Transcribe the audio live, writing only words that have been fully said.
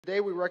Today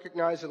we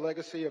recognize the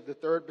legacy of the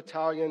 3rd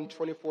Battalion,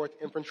 24th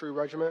Infantry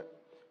Regiment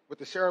with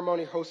the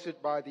ceremony hosted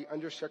by the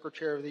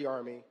Undersecretary of the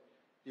Army,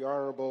 the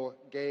Honorable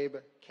Gabe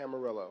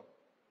Camarillo.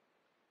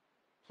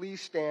 Please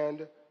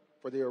stand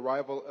for the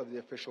arrival of the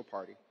official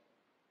party.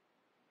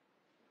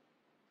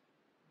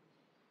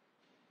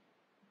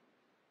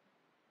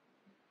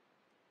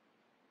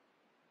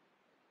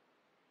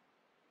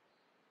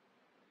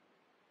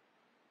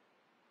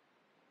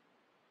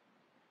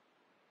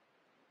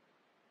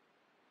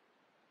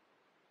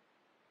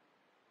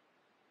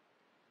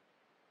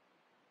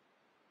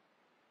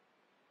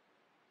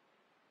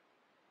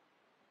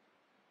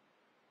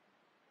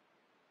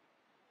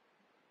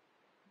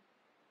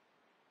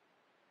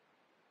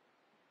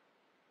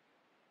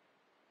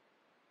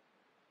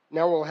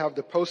 Now we'll have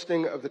the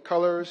posting of the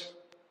colors.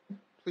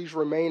 Please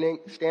remain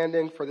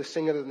standing for the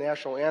singing of the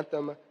national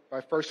anthem by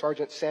First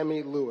Sergeant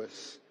Sammy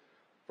Lewis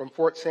from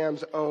Fort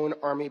Sam's own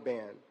Army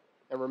Band,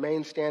 and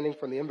remain standing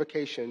for the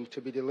invocation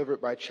to be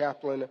delivered by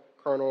Chaplain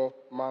Colonel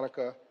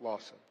Monica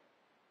Lawson.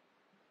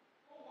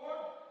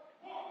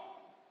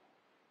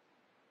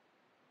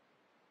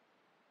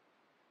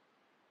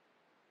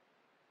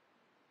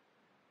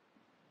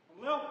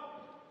 Left,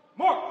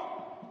 march!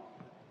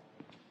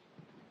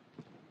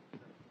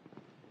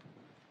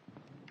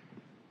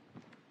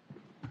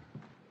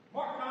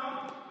 Mark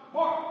down,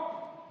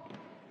 march!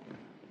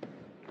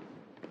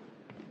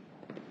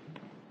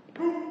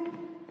 Move,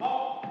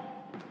 off,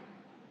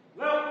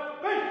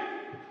 left, face!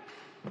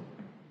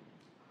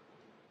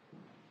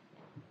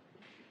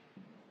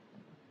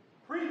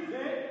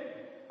 Present,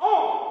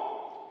 on!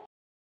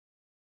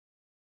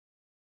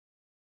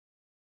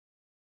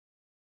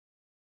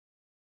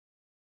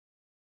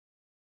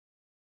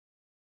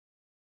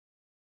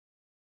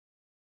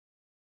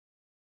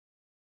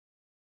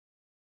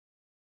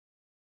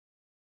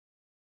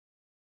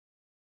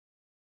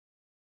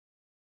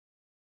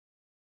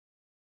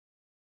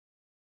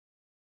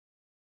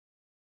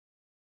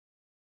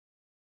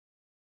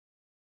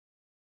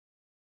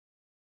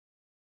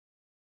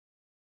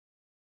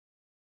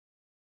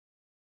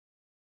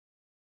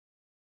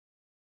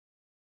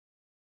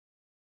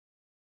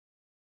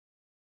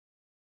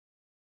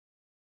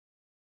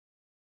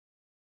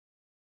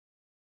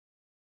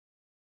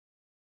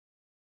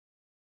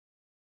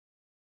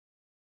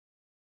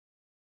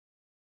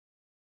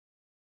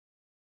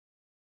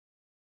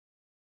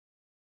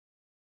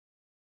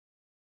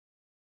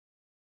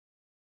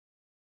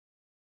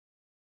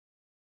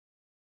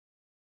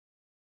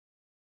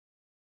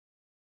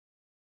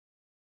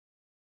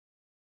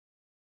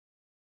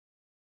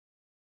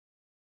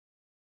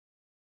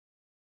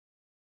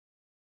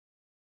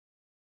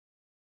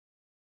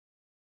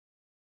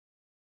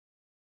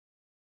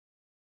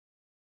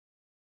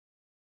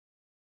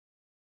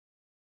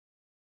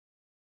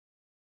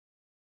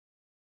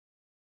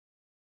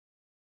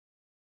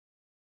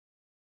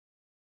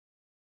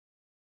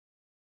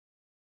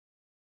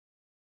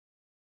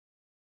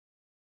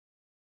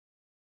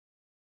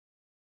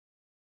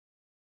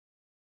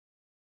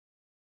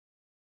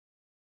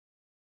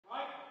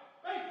 Right,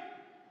 face!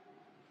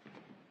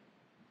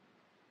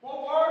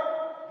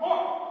 Forward,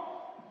 march!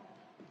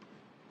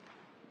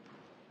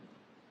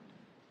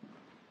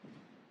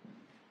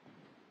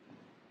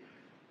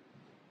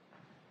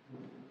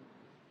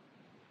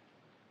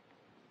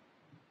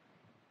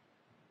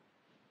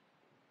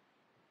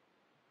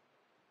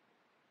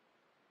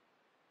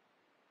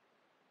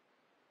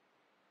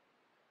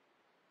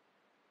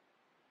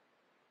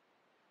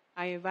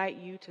 I invite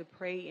you to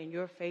pray in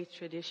your faith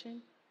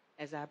tradition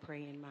as I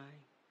pray in mine.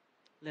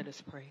 Let us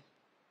pray.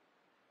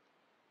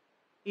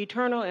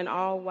 Eternal and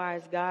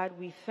all-wise God,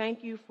 we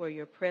thank you for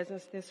your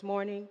presence this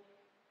morning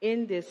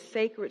in this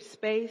sacred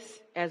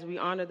space as we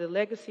honor the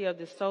legacy of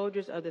the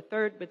soldiers of the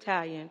 3rd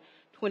Battalion,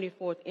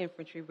 24th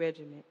Infantry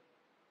Regiment.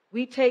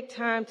 We take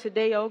time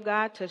today, oh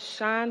God, to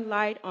shine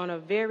light on a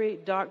very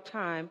dark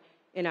time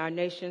in our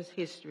nation's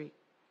history.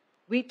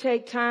 We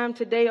take time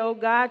today, oh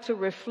God, to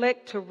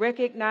reflect, to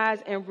recognize,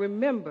 and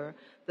remember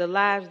the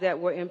lives that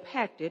were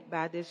impacted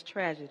by this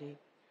tragedy.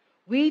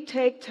 We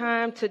take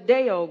time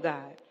today, oh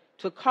God,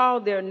 to call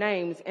their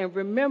names and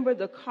remember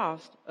the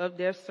cost of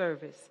their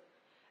service,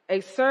 a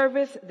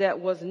service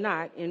that was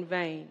not in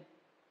vain.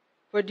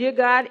 For, dear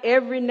God,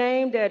 every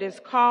name that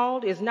is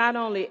called is not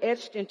only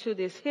etched into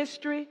this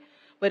history,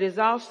 but is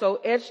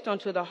also etched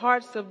onto the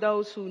hearts of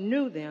those who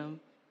knew them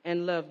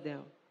and loved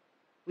them.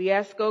 We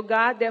ask, oh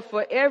God, that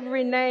for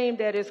every name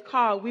that is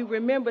called, we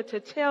remember to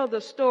tell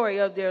the story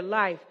of their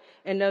life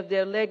and of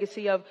their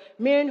legacy, of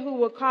men who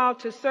were called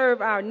to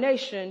serve our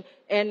nation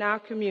and our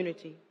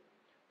community.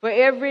 For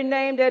every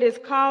name that is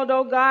called,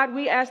 oh God,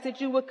 we ask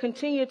that you would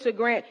continue to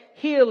grant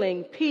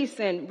healing, peace,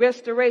 and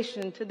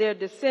restoration to their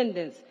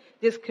descendants,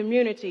 this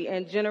community,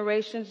 and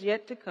generations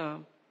yet to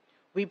come.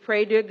 We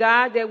pray, dear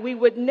God, that we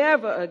would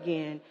never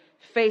again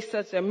face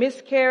such a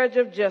miscarriage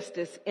of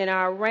justice in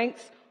our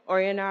ranks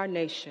or in our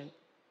nation.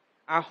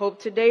 Our hope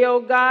today, oh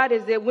God,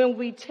 is that when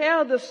we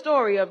tell the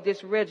story of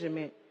this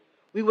regiment,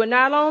 we will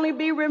not only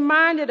be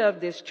reminded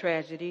of this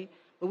tragedy,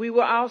 but we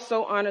will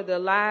also honor the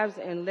lives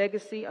and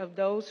legacy of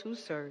those who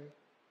serve.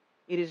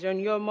 It is in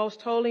your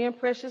most holy and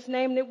precious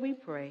name that we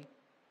pray.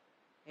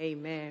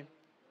 Amen.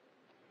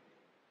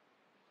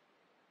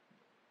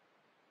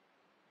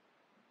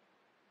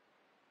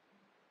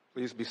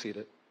 Please be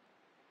seated.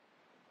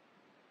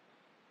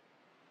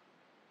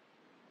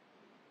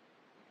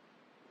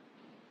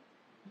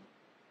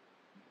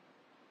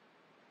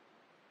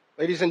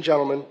 Ladies and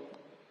gentlemen,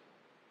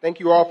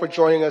 thank you all for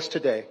joining us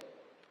today.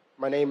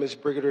 My name is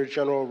Brigadier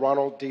General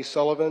Ronald D.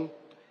 Sullivan,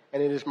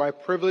 and it is my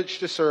privilege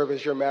to serve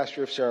as your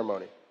Master of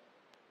Ceremony,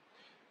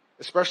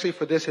 especially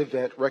for this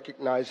event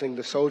recognizing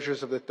the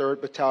soldiers of the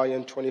 3rd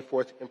Battalion,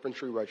 24th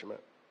Infantry Regiment.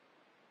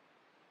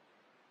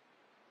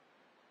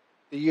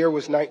 The year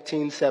was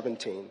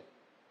 1917.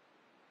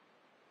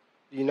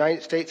 The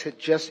United States had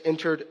just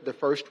entered the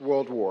First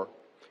World War,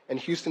 and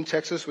Houston,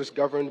 Texas was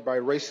governed by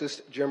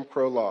racist Jim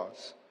Crow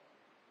laws.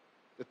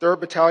 The 3rd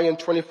Battalion,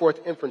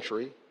 24th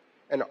Infantry,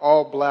 an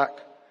all-black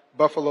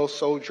Buffalo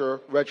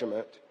Soldier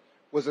regiment,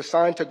 was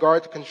assigned to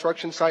guard the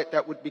construction site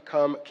that would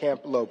become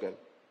Camp Logan.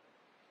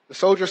 The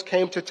soldiers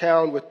came to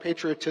town with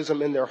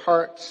patriotism in their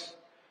hearts,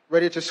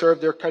 ready to serve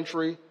their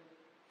country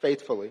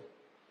faithfully,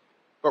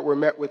 but were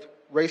met with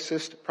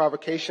racist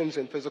provocations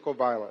and physical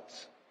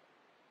violence.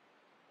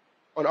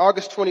 On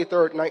August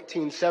 23,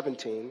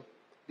 1917,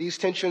 these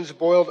tensions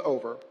boiled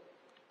over.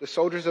 The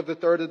soldiers of the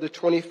 3rd and the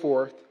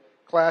 24th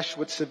clashed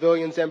with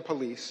civilians and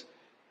police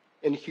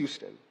in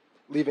Houston,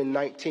 leaving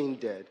 19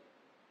 dead.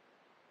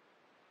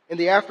 In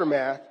the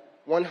aftermath,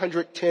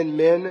 110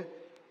 men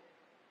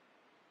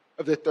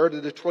of the 3rd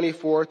and the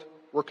 24th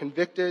were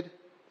convicted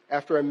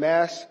after a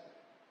mass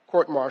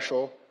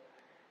court-martial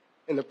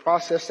in the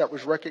process that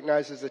was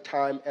recognized at the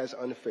time as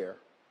unfair.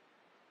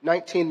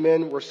 19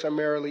 men were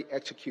summarily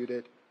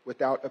executed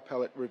without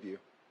appellate review.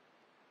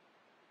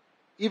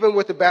 Even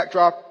with the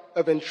backdrop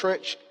of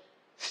entrenched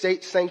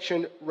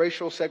state-sanctioned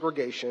racial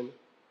segregation,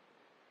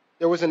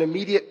 there was an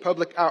immediate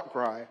public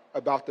outcry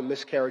about the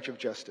miscarriage of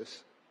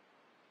justice.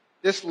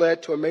 This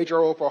led to a major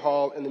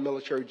overhaul in the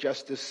military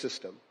justice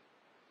system,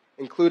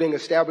 including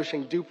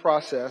establishing due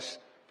process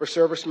for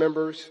service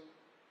members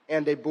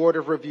and a board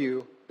of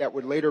review that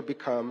would later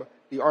become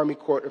the Army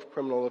Court of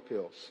Criminal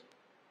Appeals.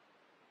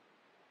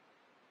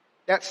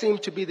 That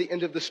seemed to be the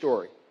end of the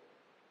story.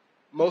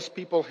 Most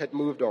people had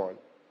moved on.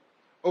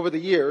 Over the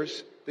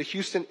years, the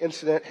Houston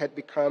incident had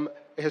become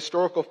a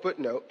historical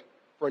footnote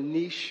for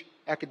niche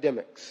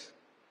academics.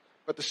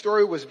 But the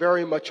story was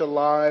very much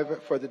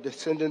alive for the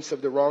descendants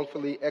of the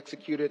wrongfully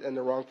executed and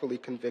the wrongfully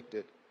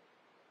convicted,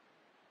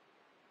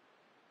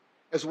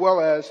 as well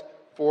as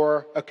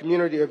for a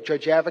community of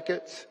judge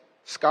advocates,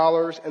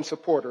 scholars, and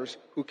supporters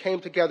who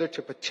came together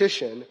to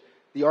petition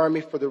the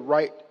Army for the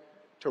right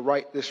to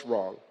right this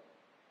wrong.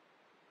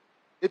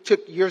 It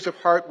took years of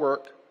hard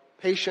work,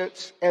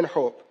 patience, and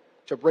hope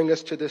to bring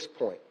us to this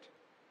point.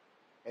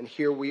 And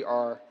here we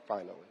are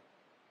finally.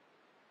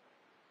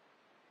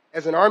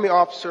 As an Army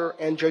officer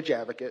and judge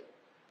advocate,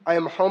 I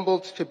am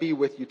humbled to be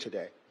with you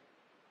today.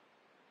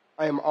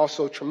 I am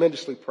also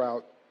tremendously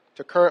proud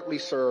to currently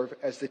serve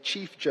as the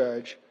chief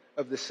judge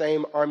of the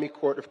same Army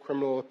Court of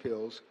Criminal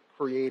Appeals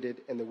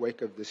created in the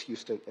wake of this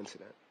Houston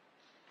incident.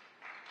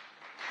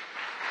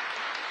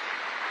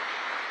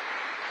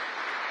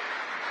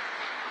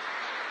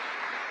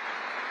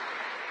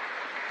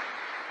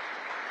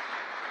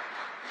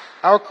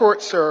 Our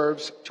court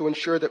serves to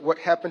ensure that what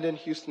happened in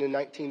Houston in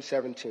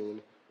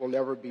 1917 will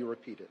never be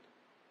repeated.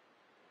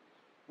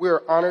 We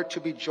are honored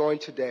to be joined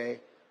today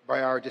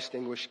by our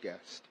distinguished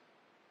guest.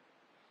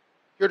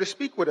 Here to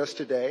speak with us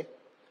today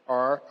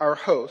are our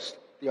host,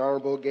 the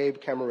Honorable Gabe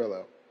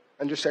Camarillo,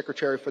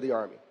 Undersecretary for the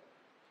Army,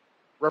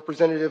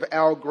 Representative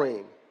Al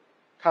Green,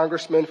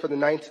 Congressman for the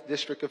 9th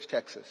District of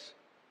Texas,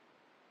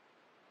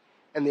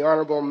 and the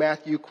Honorable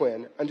Matthew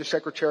Quinn,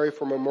 Undersecretary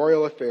for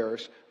Memorial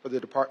Affairs for the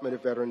Department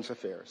of Veterans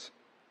Affairs.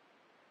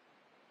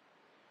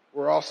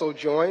 We're also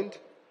joined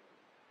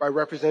by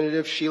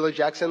Representative Sheila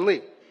Jackson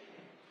Lee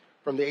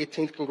from the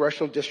 18th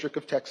Congressional District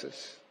of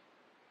Texas,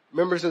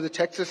 members of the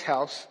Texas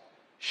House,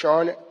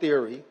 Sean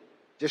Thierry,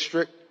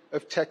 District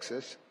of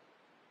Texas,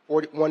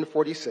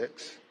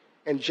 146,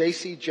 and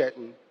J.C.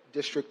 Jetton,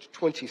 District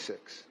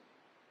 26.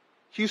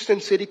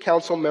 Houston City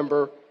Council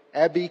member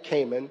Abby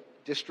Kamen,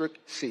 District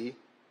C,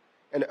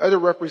 and other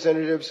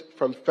representatives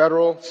from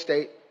federal,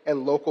 state,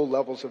 and local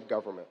levels of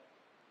government.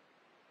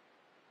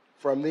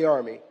 From the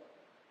Army,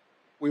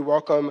 we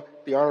welcome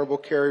the Honorable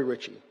Carrie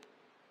Ritchie,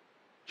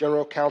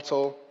 General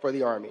Counsel for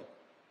the Army,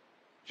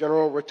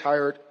 General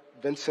Retired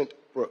Vincent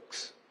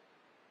Brooks,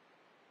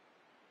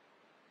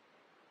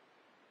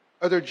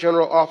 other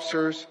general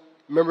officers,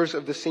 members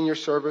of the senior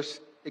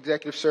service,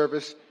 executive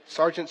service,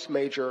 sergeants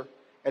major,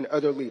 and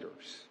other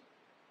leaders.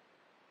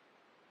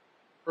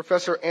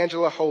 Professor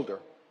Angela Holder,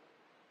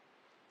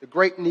 the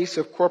great niece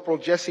of Corporal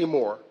Jesse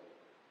Moore,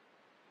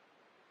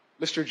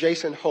 Mr.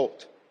 Jason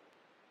Holt,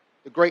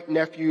 the great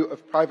nephew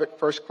of Private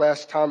First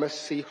Class Thomas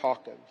C.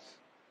 Hawkins,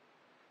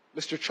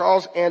 Mr.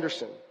 Charles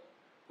Anderson,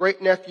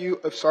 great nephew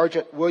of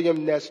Sergeant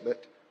William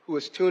Nesbitt, who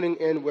is tuning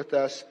in with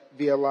us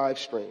via live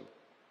stream.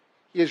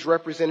 He is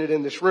represented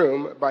in this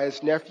room by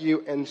his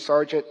nephew and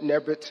Sergeant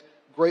Nebit's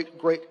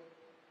great-great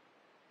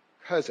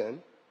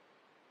cousin,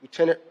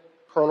 Lieutenant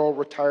Colonel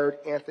retired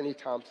Anthony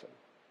Thompson.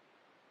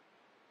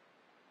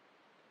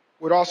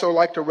 Would also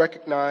like to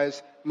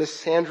recognize Miss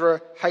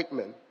Sandra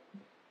Heitman,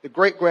 the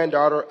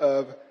great-granddaughter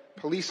of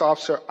police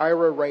officer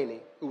Ira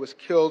Rainey, who was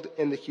killed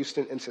in the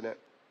Houston incident.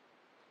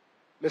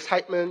 Ms.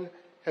 Heitman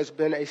has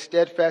been a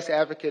steadfast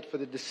advocate for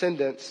the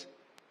descendants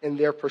in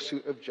their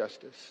pursuit of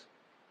justice.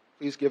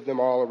 Please give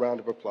them all a round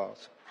of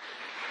applause.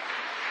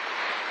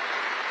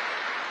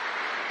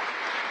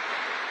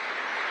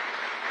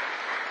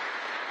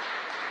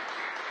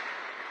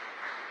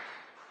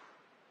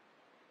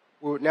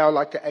 We would now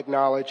like to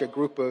acknowledge a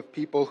group of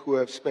people who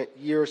have spent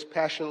years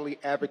passionately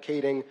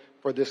advocating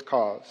for this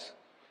cause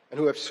and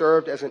who have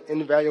served as an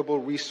invaluable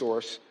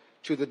resource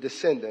to the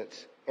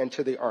descendants and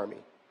to the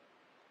Army.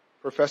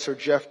 Professor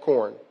Jeff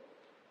Korn,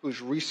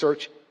 whose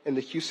research in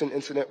the Houston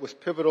incident was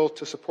pivotal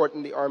to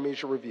supporting the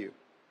Army's review.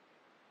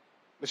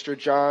 Mr.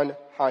 John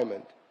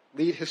Hyman,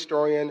 lead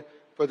historian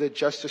for the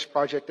Justice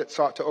Project that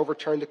sought to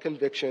overturn the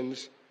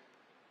convictions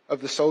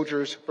of the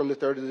soldiers from the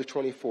 3rd to the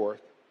 24th,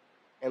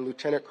 and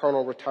Lieutenant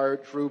Colonel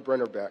retired Drew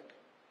Brennerbeck,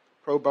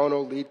 pro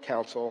bono lead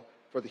counsel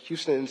for the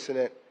Houston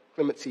incident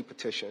clemency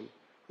petition,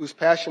 whose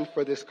passion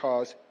for this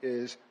cause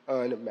is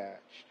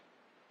unmatched.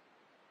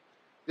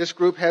 This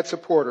group had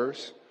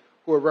supporters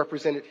who are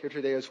represented here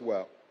today as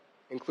well,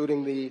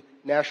 including the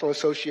National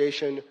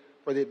Association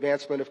for the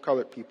Advancement of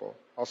Colored People,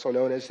 also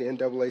known as the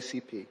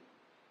NAACP,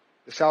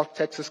 the South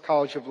Texas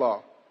College of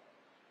Law,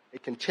 a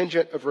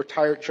contingent of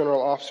retired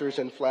general officers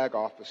and flag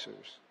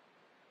officers,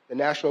 the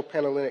National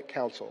Panhellenic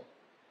Council,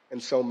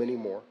 and so many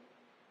more.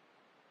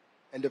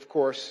 And of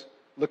course,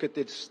 look at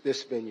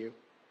this venue.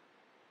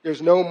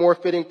 There's no more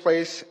fitting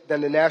place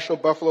than the National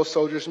Buffalo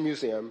Soldiers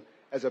Museum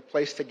as a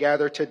place to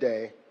gather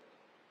today.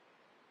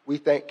 We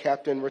thank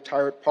Captain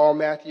Retired Paul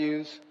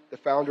Matthews, the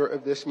founder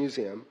of this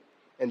museum,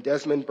 and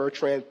Desmond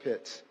Bertrand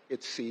Pitts,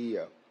 its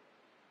CEO.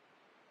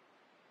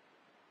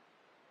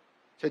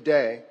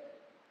 Today,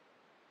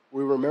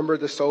 we remember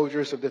the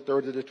soldiers of the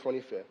 3rd to the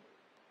 25th.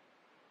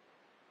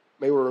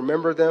 May we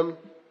remember them,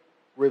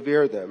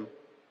 revere them,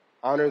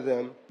 honor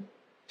them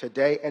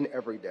today and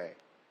every day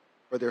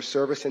for their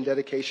service and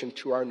dedication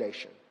to our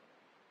nation.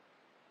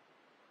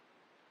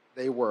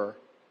 They were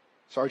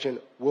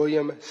Sergeant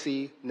William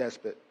C.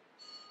 Nesbitt,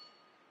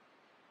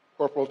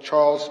 Corporal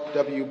Charles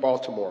W.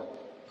 Baltimore,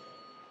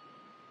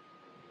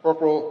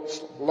 Corporal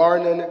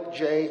Larnon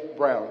J.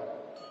 Brown,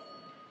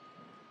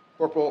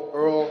 Corporal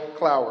Earl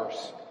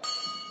Clowers,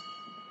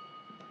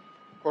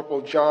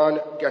 Corporal John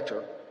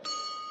Getter,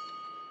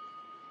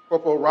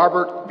 Corporal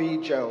Robert B.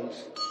 Jones,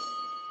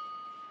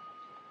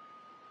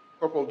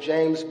 Corporal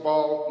James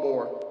Ball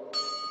Moore,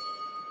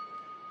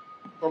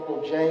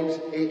 Corporal James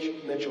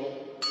H. Mitchell,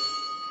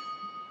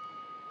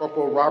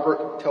 Corporal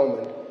Robert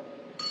Tillman,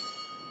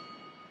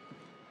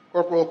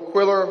 Corporal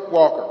Quiller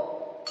Walker,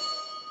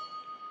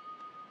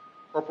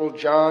 Corporal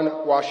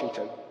John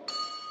Washington,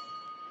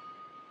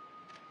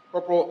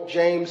 Corporal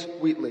James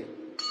Wheatley,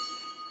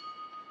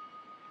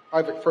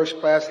 Private First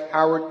Class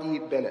Howard E.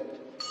 Bennett,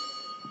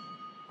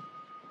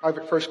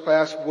 Private First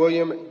Class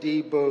William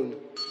D. Boone,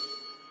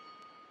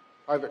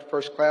 Private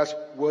First Class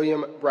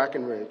William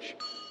Brackenridge,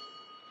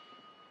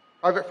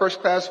 Private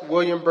First Class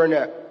William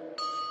Burnett,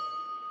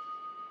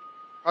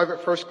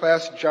 Private First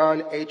Class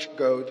John H.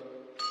 Goad,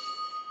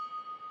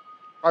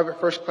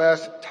 Private First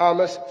Class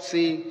Thomas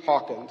C.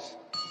 Hawkins,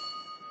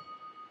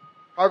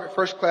 Private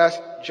First Class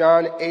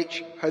John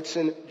H.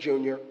 Hudson,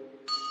 Jr.,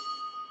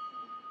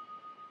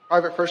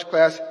 Private First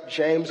Class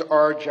James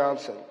R.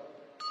 Johnson,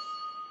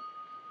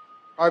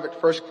 Private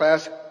First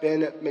Class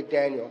Ben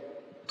McDaniel,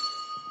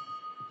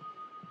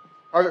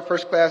 Private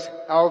First Class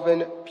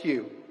Alvin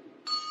Pugh,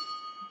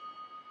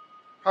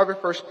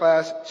 Private First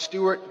Class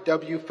Stuart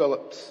W.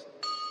 Phillips,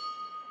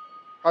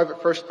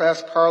 Private First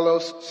Class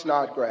Carlos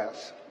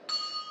Snodgrass,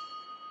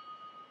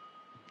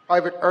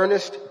 Private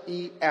Ernest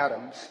E.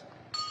 Adams,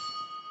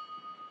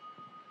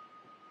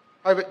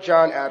 Private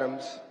John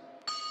Adams,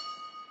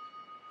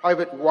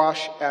 Private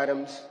Wash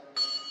Adams,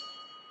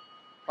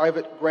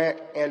 Private Grant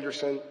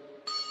Anderson,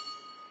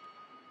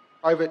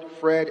 Private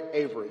Fred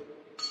Avery,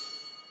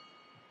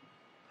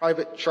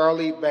 Private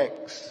Charlie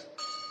Banks,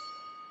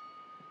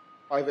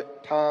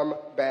 Private Tom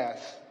Bass,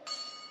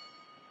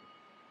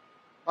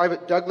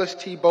 Private Douglas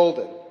T.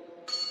 Bolden,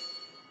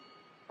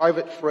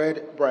 Private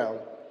Fred Brown,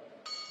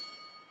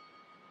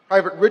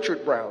 Private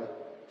Richard Brown,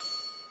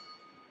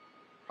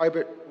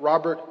 Private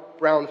Robert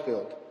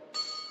Brownfield,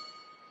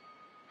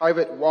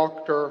 Private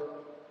Walter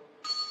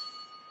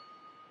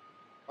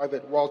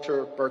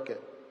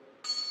Burkett,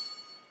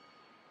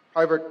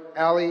 Private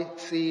Allie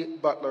C.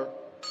 Butler,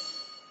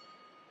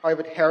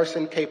 Private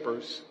Harrison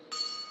Capers,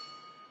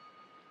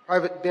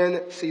 Private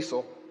Ben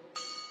Cecil,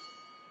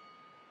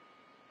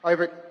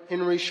 Private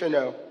Henry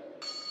Chanot,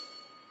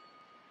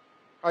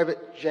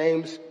 Private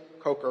James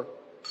Coker,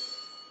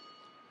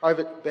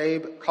 Private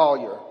Babe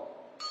Collier,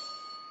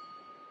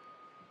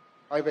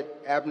 Private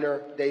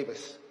Abner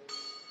Davis,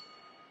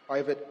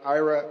 Private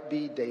Ira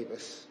B.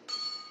 Davis,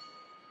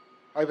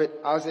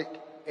 Private Isaac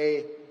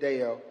A.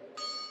 Deo,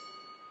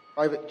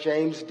 Private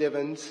James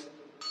Divins,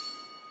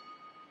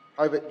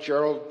 Private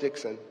Gerald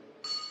Dixon,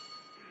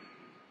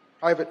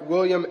 Private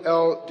William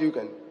L.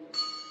 Dugan,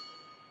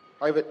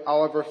 Private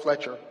Oliver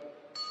Fletcher,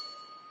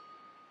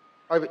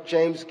 Private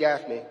James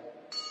Gaffney,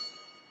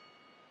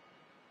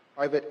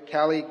 Private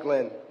Callie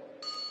Glenn,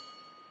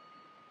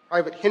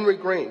 Private Henry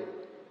Green,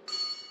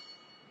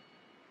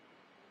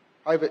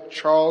 Private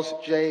Charles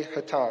J.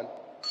 Hatton,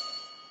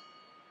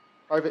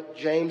 Private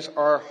James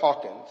R.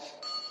 Hawkins,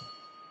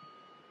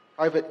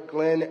 Private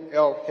Glenn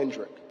L.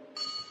 Hendrick,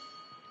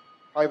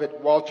 Private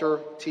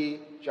Walter T.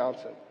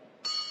 Johnson,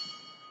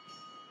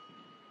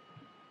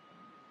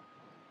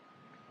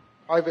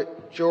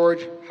 Private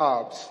George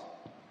Hobbs,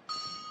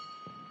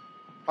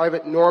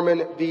 Private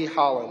Norman B.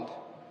 Holland,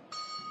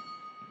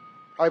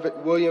 Private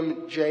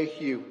William J.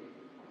 Hugh,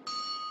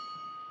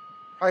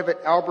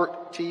 Private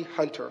Albert T.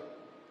 Hunter,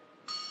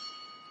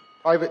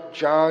 Private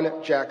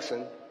John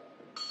Jackson,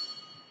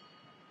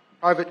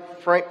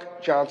 Private Frank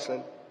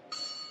Johnson,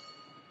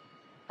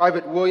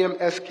 Private William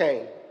S.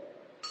 Kane,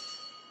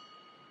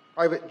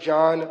 Private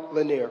John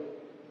Lanier,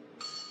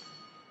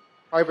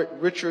 Private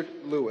Richard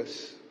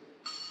Lewis,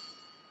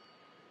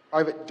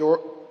 Private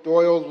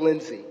Doyle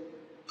Lindsay,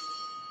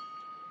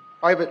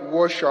 Private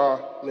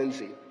Warshaw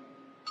Lindsay,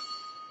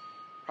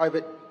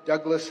 Private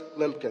Douglas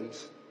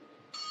Limpkins,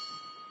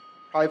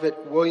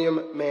 Private William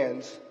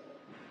Manns,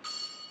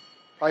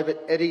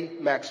 Private Eddie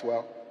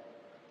Maxwell,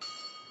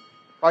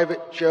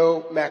 Private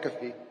Joe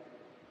McAfee,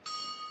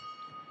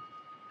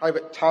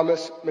 Private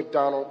Thomas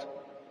McDonald,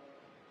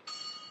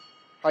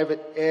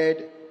 Private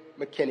Ed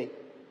McKinney,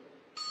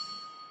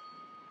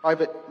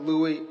 Private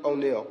Louis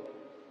O'Neill,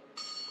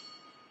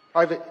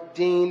 Private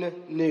Dean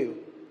New,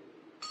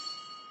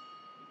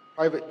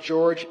 Private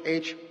George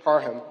H.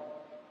 Parham,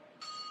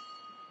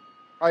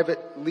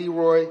 Private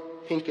Leroy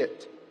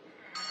Pinkett,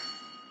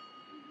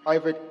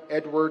 Private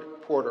Edward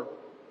Porter,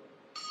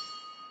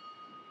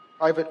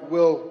 Private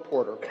Will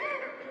Porter,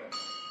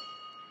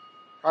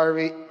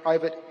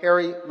 Private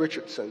Harry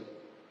Richardson,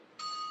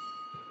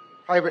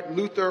 Private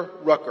Luther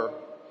Rucker,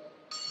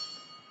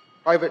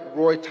 Private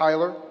Roy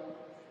Tyler,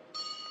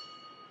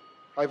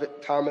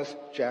 Private Thomas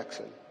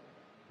Jackson,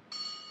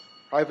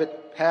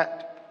 Private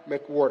Pat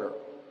McWhorter,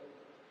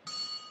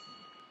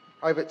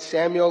 Private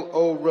Samuel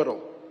O.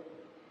 Riddle,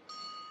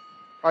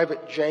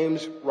 Private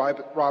James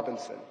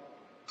Robinson,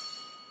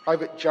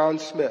 Private John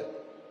Smith,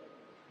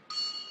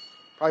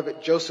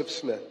 Private Joseph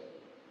Smith,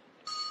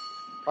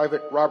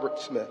 Private Robert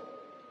Smith,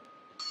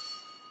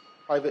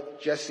 Private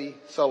Jesse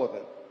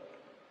Sullivan,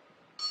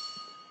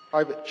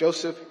 Private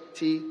Joseph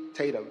T.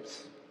 Tatums,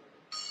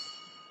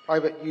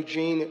 Private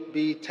Eugene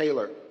B.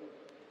 Taylor,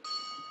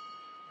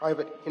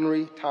 Private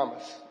Henry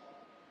Thomas,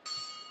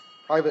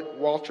 Private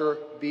Walter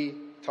B.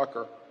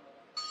 Tucker,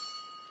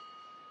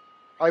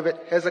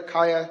 Private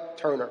Hezekiah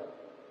Turner,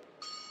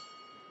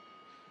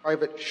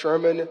 Private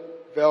Sherman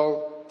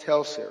Vel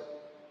Telsier,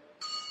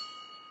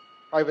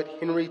 Private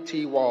Henry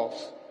T.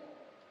 Walls,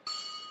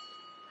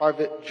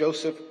 Private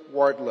Joseph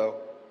Wardlow,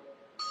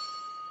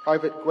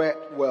 Private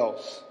Grant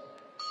Wells,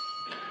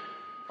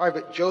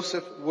 Private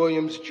Joseph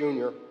Williams,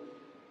 Jr.,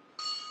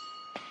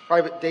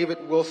 Private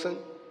David Wilson,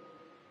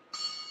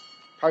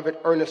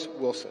 Private Ernest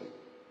Wilson,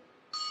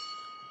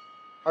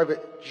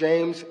 Private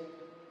James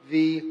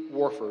V.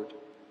 Warford,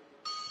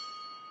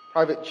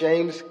 Private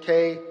James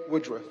K.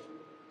 Woodruff,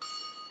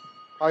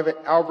 Private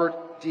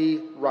Albert D.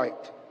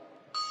 Wright,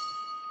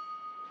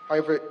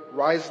 Private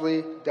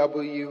Risley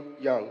W.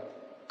 Young,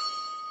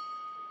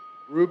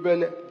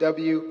 Reuben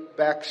W.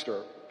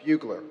 Baxter,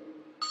 Bugler,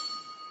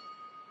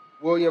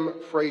 William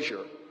Frazier,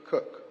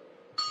 Cook,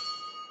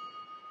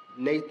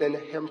 Nathan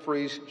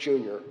Humphreys,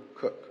 Jr.,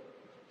 Cook.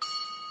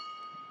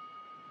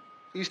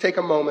 Please take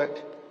a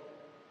moment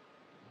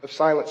of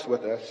silence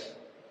with us,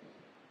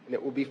 and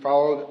it will be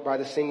followed by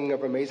the singing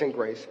of Amazing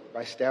Grace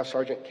by Staff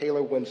Sergeant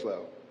Kayla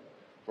Winslow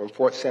from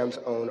Fort Sam's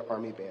own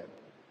Army Band.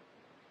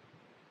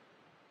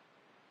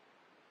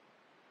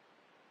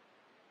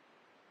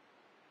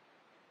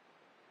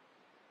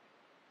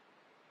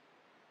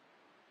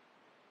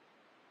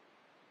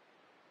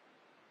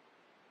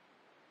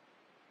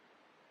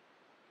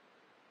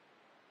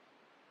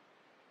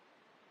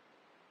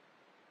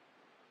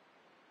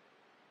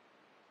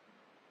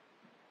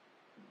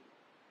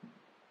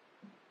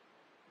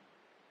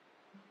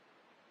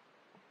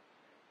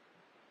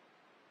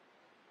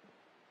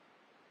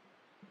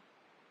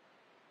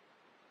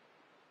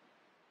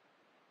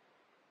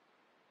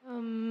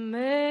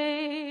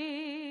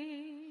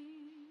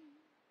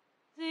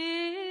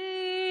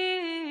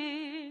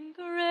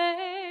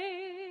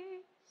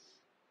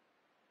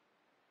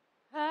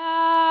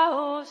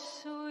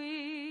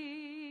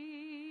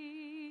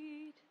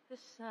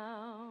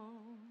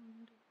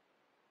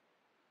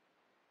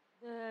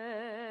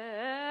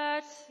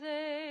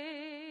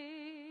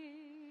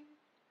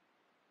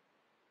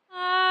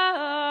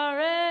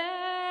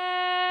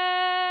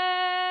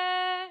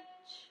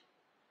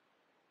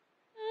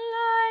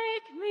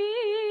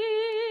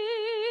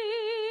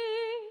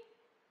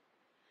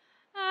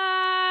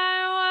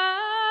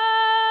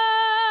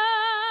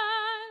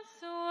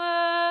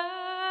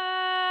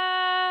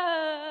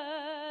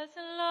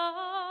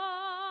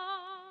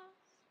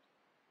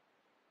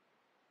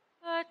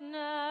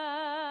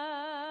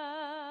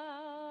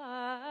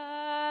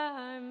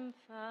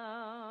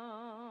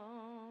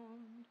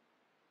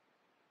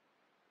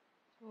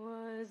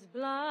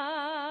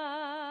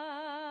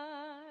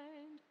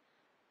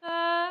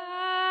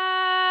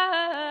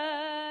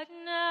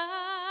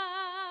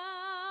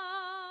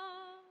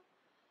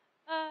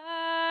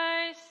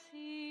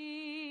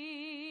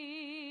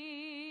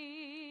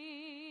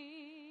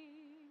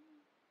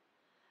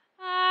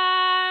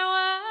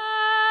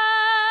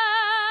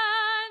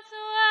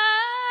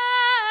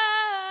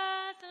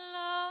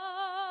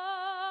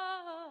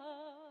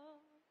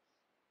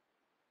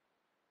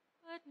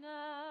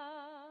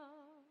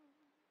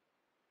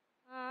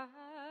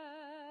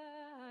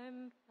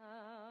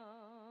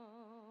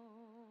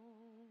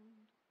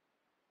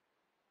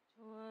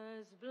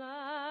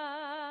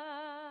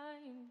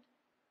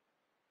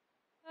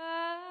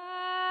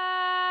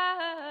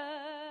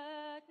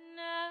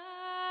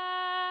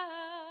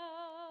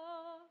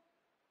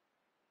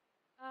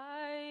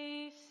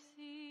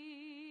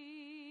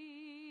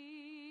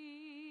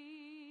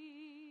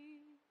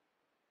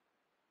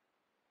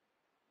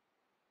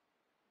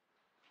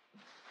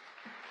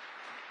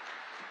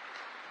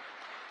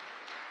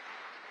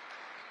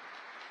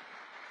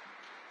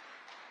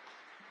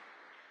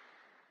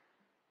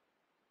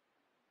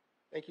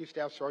 Thank you,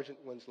 Staff Sergeant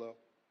Winslow.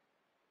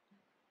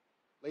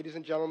 Ladies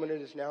and gentlemen,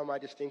 it is now my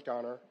distinct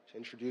honor to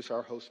introduce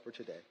our host for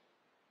today,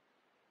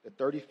 the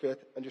 35th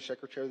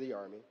Undersecretary of the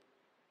Army,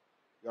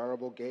 the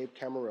Honorable Gabe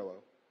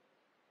Camarillo.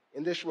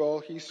 In this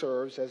role, he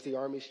serves as the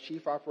Army's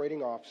Chief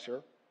Operating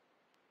Officer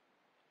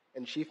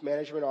and Chief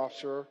Management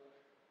Officer,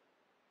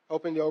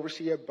 helping to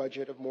oversee a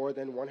budget of more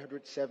than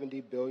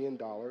 $170 billion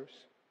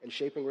and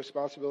shaping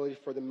responsibility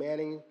for the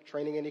manning,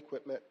 training, and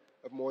equipment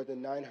of more than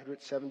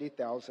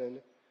 970,000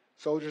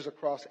 soldiers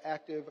across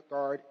active,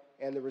 guard,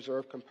 and the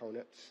reserve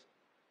components.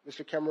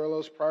 Mr.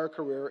 Camarillo's prior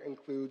career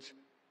includes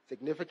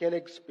significant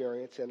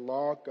experience in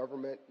law,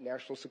 government,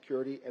 national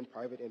security, and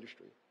private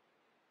industry.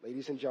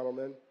 Ladies and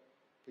gentlemen,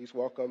 please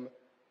welcome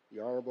the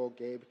Honorable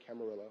Gabe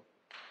Camarillo.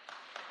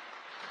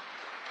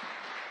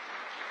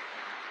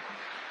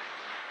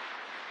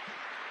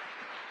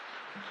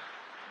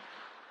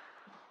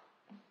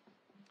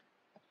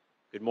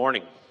 Good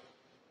morning.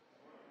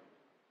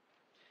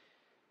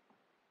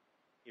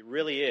 It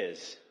really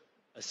is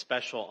a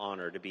special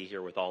honor to be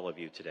here with all of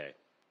you today.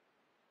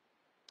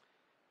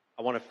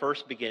 I want to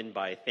first begin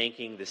by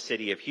thanking the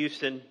City of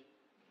Houston,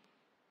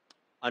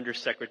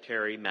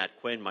 Undersecretary Matt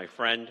Quinn, my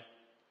friend,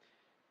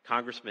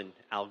 Congressman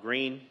Al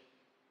Green,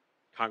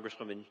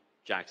 Congresswoman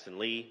Jackson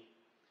Lee,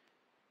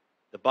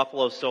 the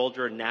Buffalo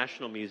Soldier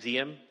National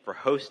Museum for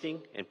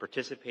hosting and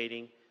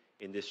participating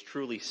in this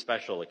truly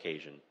special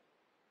occasion.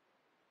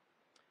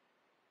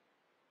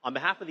 On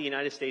behalf of the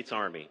United States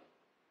Army,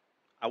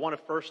 I want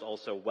to first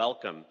also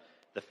welcome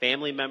the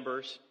family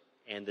members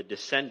and the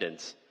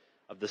descendants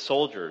of the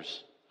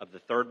soldiers of the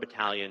 3rd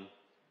Battalion,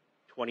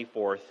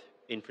 24th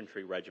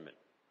Infantry Regiment,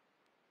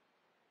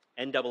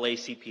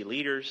 NAACP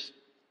leaders,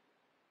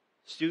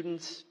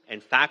 students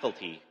and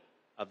faculty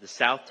of the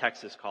South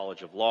Texas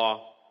College of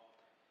Law,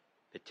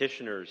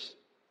 petitioners,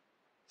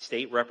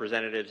 state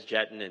representatives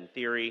Jetton and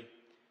Theory,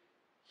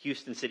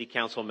 Houston City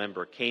Council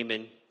member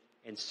Kamen,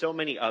 and so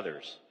many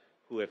others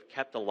who have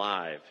kept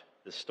alive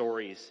the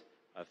stories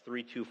of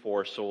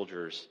 324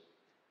 soldiers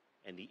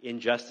and the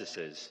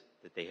injustices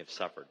that they have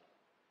suffered.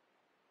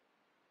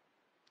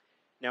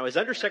 Now, as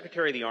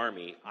Undersecretary of the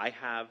Army, I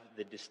have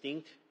the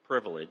distinct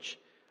privilege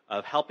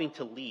of helping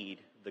to lead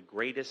the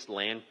greatest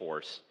land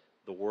force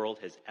the world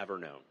has ever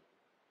known.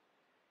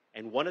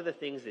 And one of the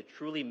things that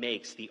truly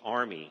makes the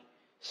Army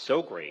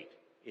so great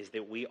is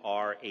that we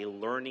are a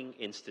learning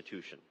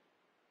institution.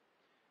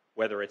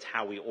 Whether it's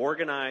how we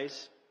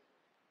organize,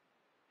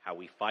 how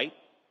we fight,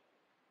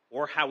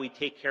 or how we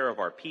take care of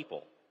our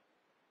people,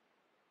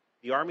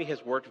 the Army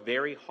has worked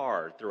very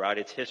hard throughout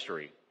its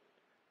history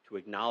to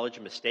acknowledge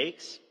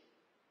mistakes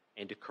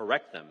and to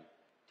correct them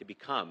to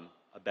become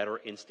a better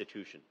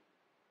institution.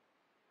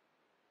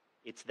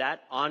 It's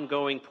that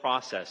ongoing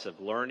process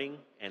of learning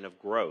and of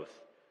growth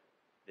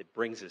that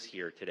brings us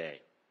here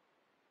today.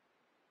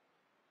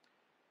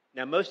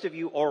 Now, most of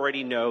you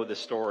already know the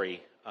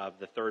story of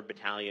the 3rd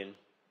Battalion,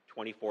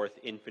 24th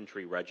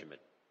Infantry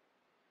Regiment.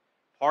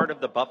 Part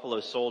of the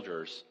Buffalo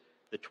Soldiers,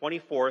 the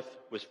 24th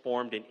was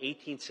formed in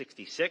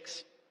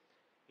 1866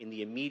 in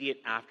the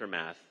immediate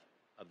aftermath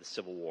of the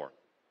Civil War.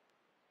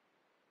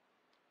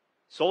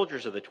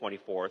 Soldiers of the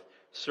 24th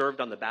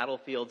served on the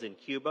battlefields in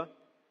Cuba,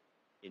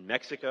 in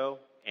Mexico,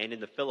 and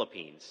in the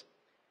Philippines,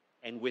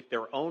 and with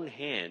their own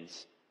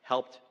hands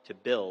helped to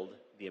build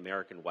the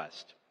American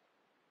West.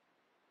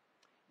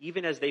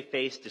 Even as they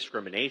faced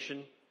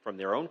discrimination from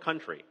their own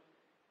country,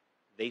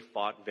 they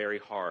fought very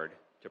hard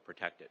to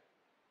protect it.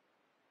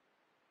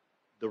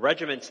 The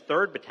regiment's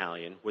 3rd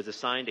Battalion was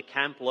assigned to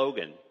Camp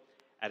Logan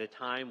at a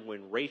time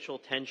when racial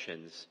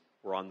tensions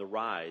were on the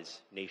rise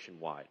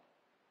nationwide.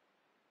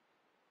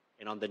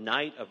 And on the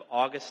night of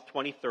August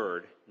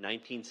 23rd,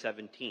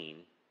 1917,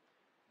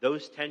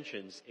 those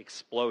tensions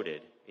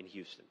exploded in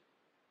Houston.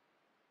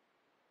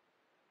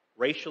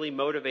 Racially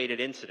motivated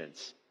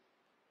incidents,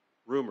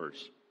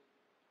 rumors,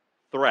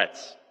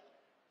 threats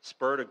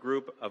spurred a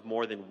group of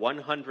more than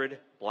 100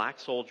 black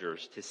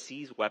soldiers to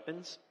seize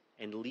weapons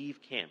and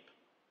leave camp,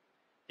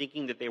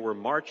 thinking that they were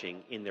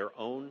marching in their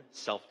own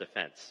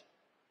self-defense.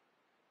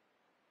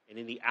 And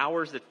in the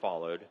hours that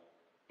followed,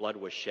 blood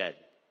was shed.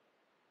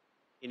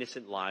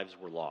 Innocent lives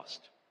were lost.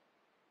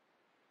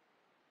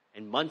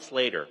 And months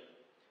later,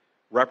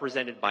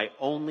 represented by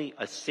only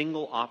a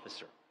single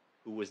officer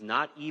who was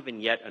not even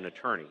yet an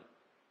attorney,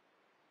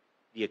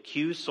 the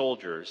accused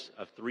soldiers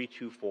of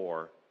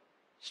 324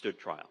 stood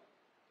trial.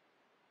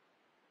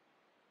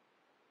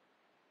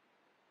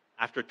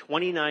 After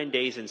 29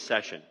 days in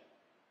session,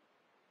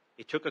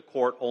 it took a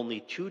court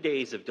only 2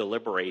 days of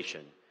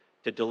deliberation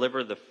to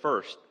deliver the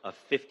first of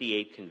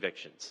 58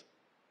 convictions.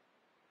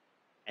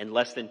 And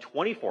less than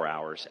 24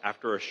 hours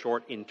after a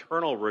short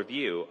internal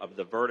review of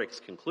the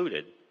verdicts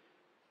concluded,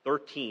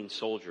 13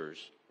 soldiers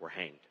were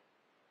hanged.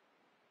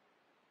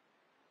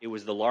 It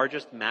was the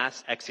largest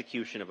mass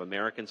execution of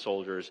American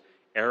soldiers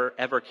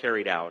ever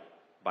carried out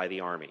by the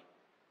Army.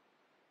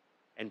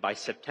 And by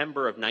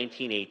September of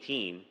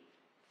 1918,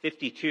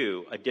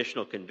 52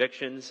 additional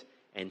convictions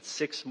and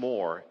 6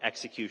 more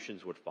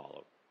executions would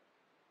follow.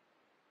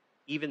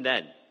 Even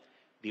then,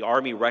 the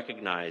Army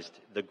recognized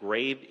the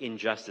grave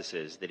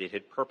injustices that it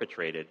had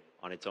perpetrated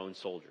on its own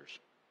soldiers.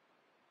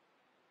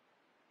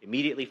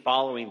 Immediately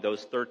following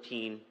those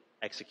 13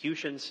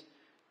 executions,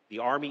 the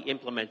Army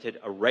implemented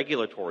a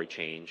regulatory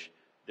change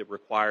that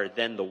required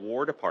then the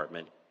War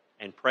Department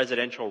and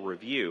presidential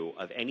review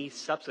of any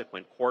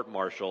subsequent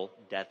court-martial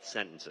death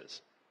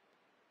sentences.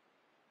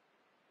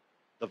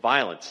 The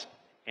violence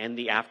and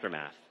the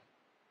aftermath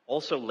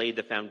also laid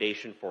the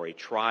foundation for a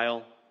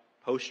trial,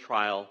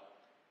 post-trial,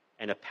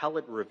 and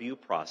appellate review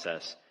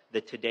process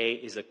that today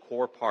is a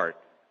core part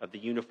of the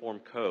Uniform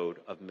Code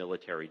of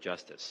Military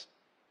Justice.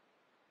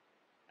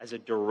 As a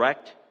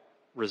direct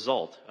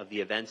result of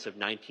the events of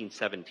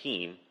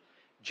 1917,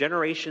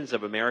 generations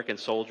of American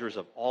soldiers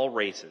of all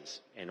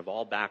races and of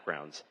all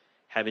backgrounds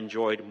have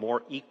enjoyed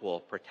more equal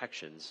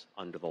protections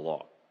under the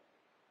law.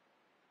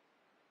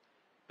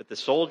 But the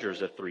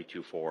soldiers of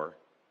 324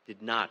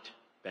 did not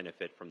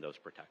benefit from those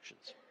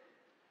protections.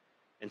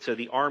 And so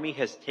the Army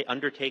has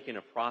undertaken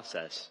a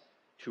process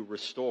to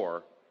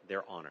restore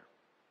their honor.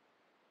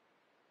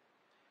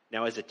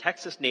 Now, as a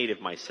Texas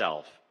native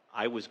myself,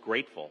 I was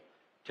grateful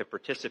to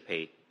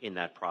participate in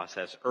that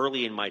process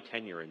early in my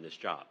tenure in this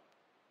job.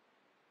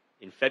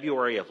 In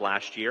February of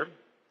last year,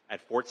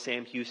 at Fort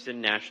Sam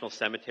Houston National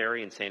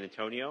Cemetery in San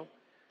Antonio,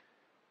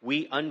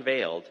 we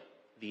unveiled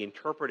the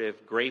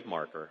interpretive grave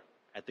marker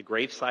at the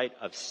gravesite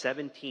of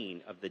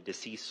 17 of the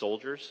deceased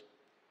soldiers,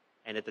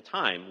 and at the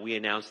time, we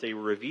announced a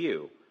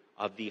review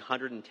of the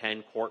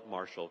 110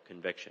 court-martial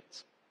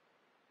convictions.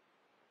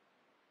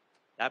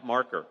 That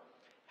marker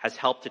has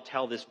helped to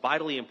tell this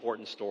vitally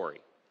important story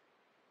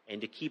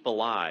and to keep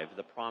alive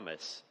the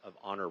promise of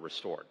honor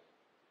restored.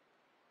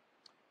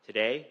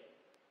 Today,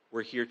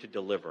 we're here to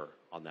deliver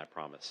on that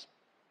promise.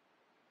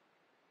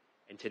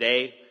 And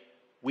today,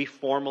 we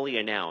formally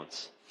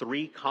announce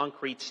 3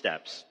 concrete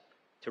steps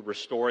to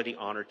restore the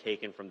honor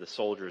taken from the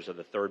soldiers of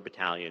the 3rd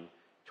Battalion,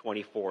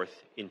 24th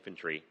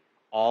Infantry,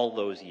 all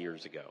those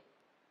years ago.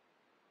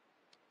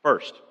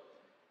 First,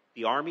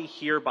 the Army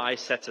hereby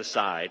sets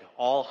aside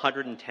all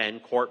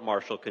 110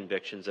 court-martial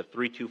convictions of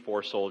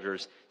 324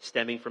 soldiers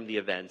stemming from the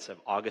events of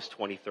August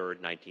 23rd,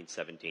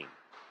 1917.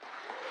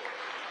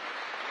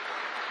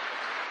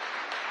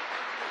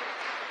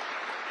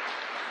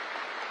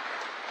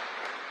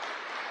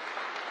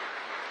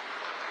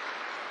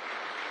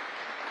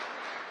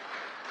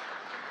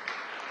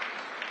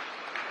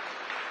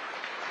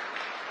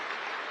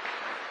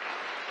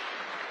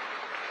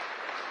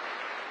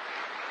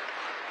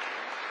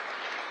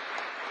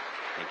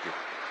 Thank you.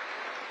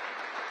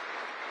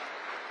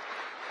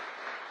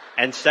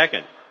 And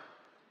second,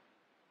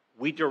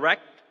 we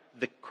direct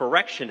the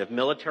correction of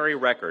military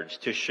records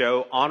to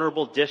show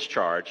honorable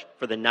discharge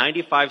for the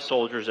 95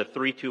 soldiers of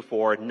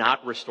 324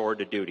 not restored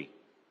to duty.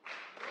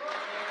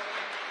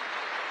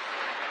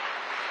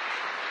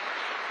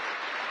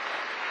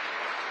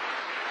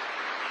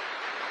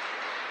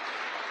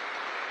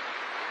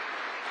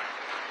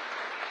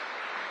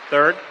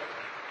 Third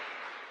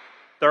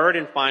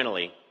and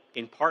finally,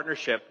 in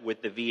partnership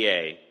with the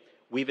VA,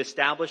 we've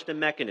established a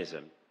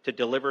mechanism to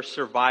deliver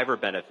survivor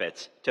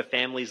benefits to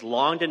families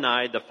long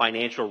denied the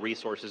financial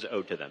resources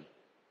owed to them.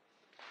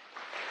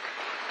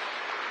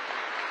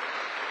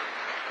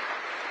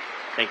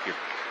 Thank you.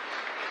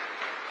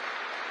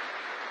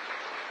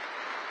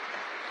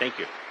 Thank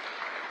you.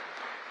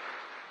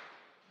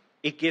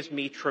 It gives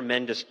me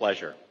tremendous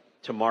pleasure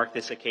to mark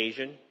this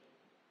occasion,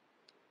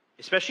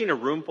 especially in a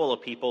room full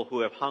of people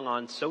who have hung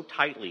on so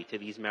tightly to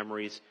these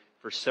memories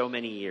for so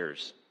many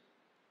years,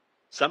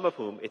 some of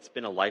whom it's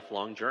been a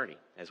lifelong journey,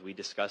 as we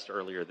discussed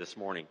earlier this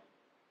morning.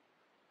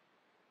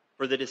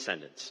 For the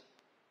descendants,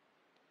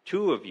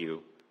 2 of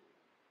you,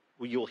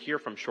 who you'll hear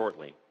from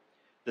shortly,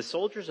 the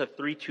soldiers of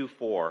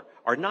 324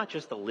 are not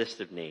just a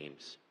list of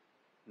names,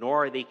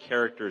 nor are they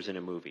characters in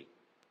a movie.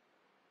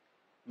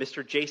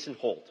 Mr. Jason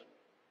Holt,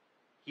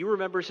 he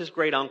remembers his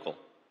great uncle,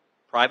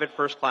 Private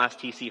First Class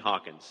T.C.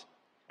 Hawkins,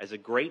 as a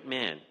great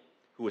man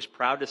who was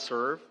proud to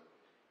serve,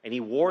 and he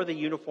wore the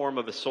uniform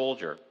of a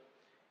soldier,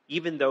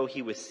 even though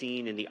he was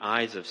seen in the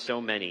eyes of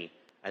so many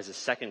as a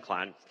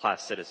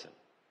second-class citizen.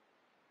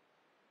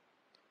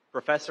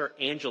 Professor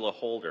Angela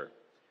Holder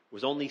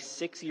was only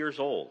 6 years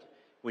old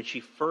when she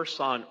first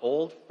saw an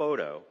old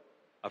photo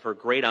of her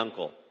great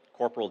uncle,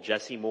 Corporal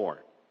Jesse Moore,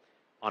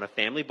 on a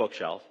family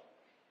bookshelf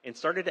and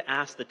started to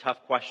ask the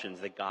tough questions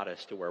that got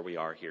us to where we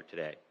are here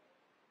today.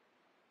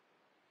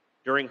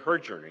 During her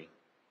journey,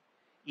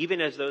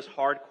 even as those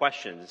hard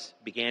questions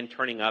began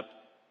turning up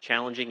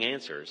challenging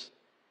answers,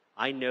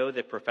 I know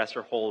that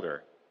Professor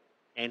Holder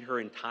and her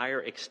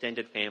entire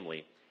extended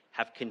family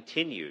have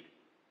continued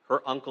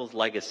her uncle's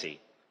legacy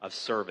of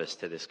service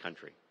to this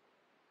country.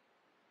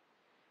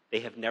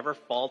 They have never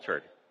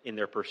faltered in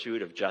their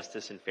pursuit of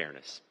justice and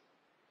fairness.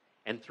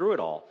 And through it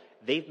all,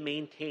 they've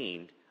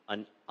maintained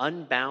an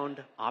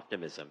unbound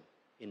optimism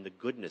in the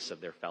goodness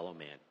of their fellow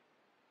man.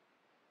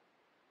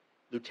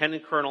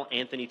 Lieutenant Colonel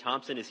Anthony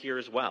Thompson is here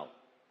as well,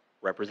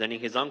 representing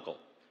his uncle,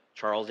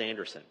 Charles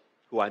Anderson,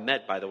 who I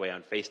met, by the way,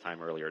 on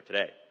FaceTime earlier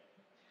today.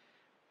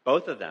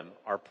 Both of them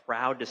are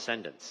proud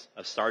descendants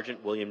of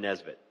Sergeant William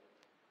Nesbitt,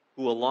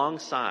 who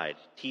alongside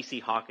T.C.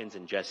 Hawkins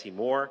and Jesse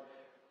Moore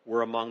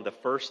were among the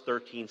first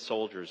 13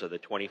 soldiers of the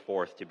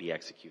 24th to be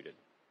executed.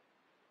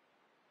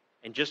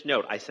 And just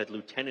note, I said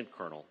Lieutenant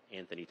Colonel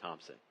Anthony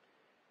Thompson.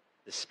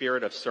 The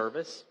spirit of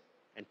service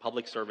and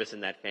public service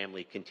in that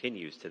family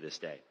continues to this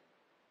day.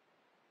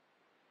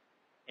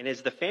 And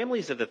as the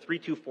families of the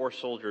 324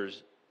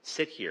 soldiers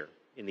sit here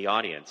in the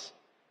audience,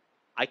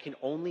 I can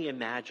only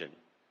imagine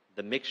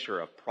the mixture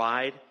of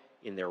pride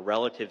in their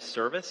relative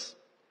service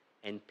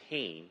and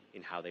pain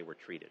in how they were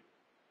treated.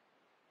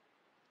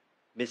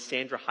 Ms.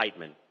 Sandra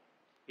Heitman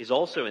is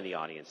also in the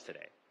audience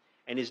today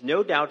and is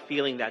no doubt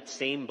feeling that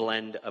same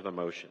blend of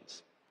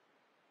emotions.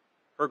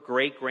 Her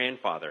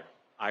great-grandfather,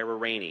 Ira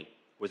Rainey,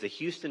 was a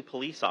Houston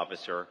police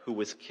officer who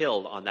was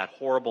killed on that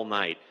horrible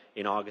night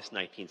in August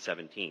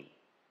 1917.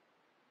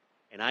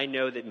 And I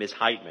know that Ms.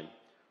 Heitman,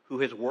 who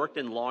has worked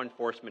in law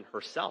enforcement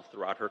herself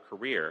throughout her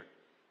career,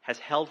 has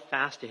held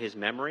fast to his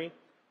memory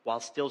while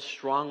still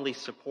strongly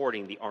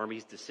supporting the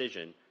Army's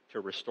decision to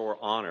restore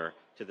honor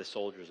to the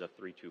soldiers of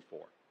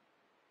 324.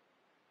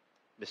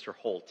 Mr.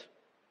 Holt,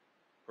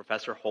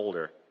 Professor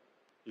Holder,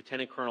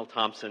 Lieutenant Colonel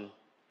Thompson,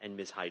 and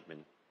Ms. Heitman,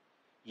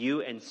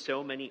 you and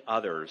so many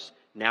others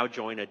now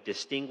join a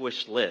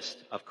distinguished list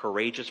of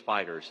courageous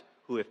fighters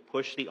who have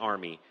pushed the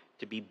Army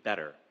to be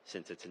better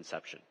since its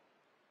inception.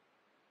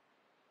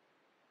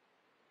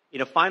 In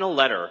a final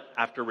letter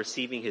after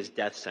receiving his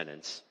death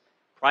sentence,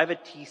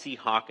 Private T.C.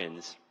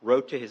 Hawkins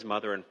wrote to his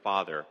mother and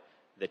father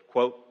that,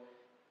 quote,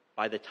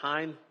 by the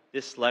time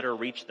this letter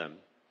reached them,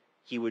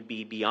 he would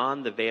be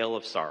beyond the veil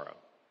of sorrow,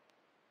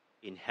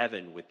 in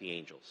heaven with the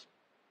angels,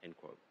 end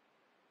quote.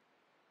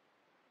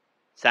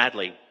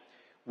 Sadly,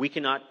 we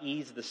cannot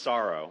ease the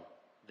sorrow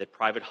that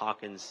Private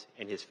Hawkins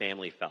and his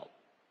family felt.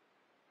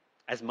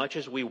 As much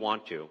as we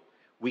want to,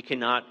 we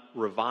cannot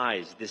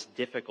revise this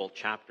difficult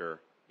chapter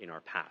in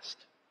our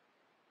past.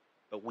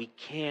 But we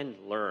can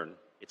learn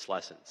its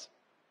lessons.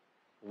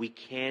 We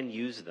can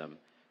use them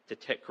to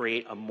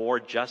create a more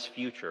just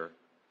future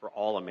for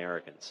all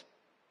Americans,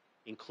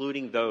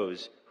 including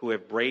those who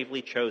have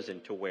bravely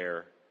chosen to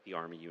wear the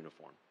Army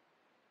uniform.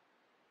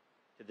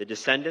 To the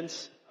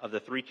descendants of the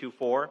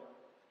 324,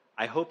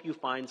 I hope you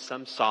find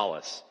some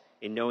solace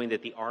in knowing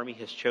that the Army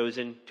has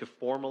chosen to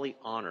formally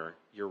honor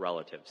your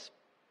relatives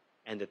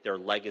and that their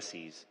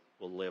legacies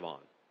will live on.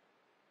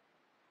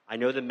 I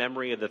know the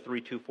memory of the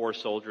 324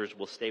 soldiers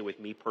will stay with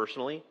me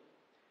personally.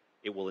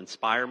 It will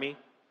inspire me,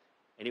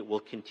 and it will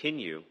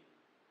continue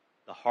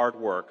the hard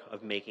work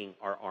of making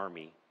our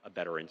Army a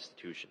better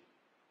institution.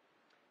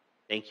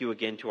 Thank you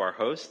again to our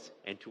hosts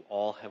and to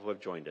all who have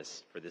joined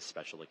us for this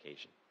special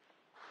occasion.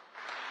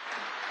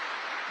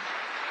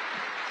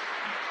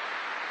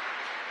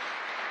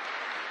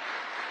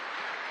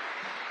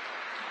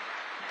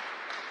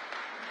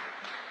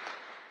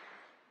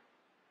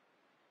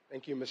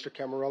 Thank you, Mr.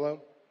 Camarillo.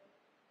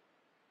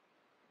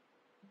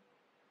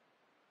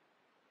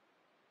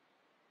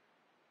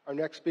 Our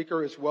next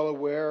speaker is well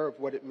aware of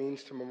what it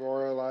means to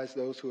memorialize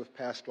those who have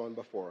passed on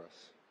before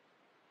us.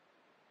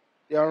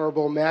 The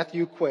Honorable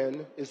Matthew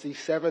Quinn is the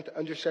 7th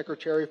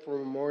Undersecretary for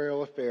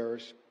Memorial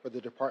Affairs for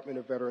the Department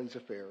of Veterans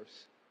Affairs.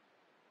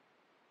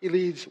 He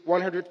leads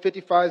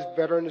 155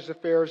 Veterans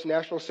Affairs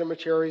national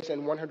cemeteries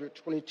and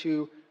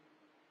 122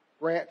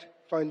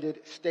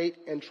 grant-funded state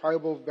and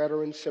tribal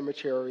veterans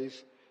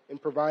cemeteries in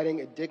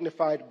providing a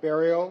dignified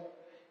burial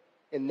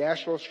in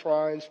national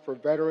shrines for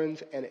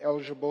veterans and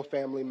eligible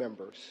family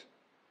members.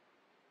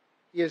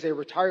 He is a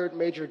retired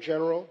Major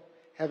General,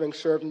 having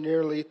served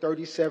nearly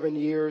 37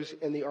 years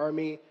in the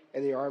Army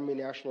and the Army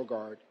National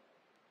Guard.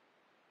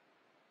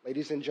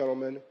 Ladies and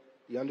gentlemen,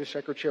 the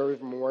Undersecretary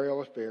of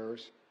Memorial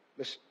Affairs,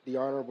 the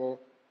Honorable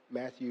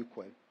Matthew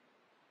Quinn.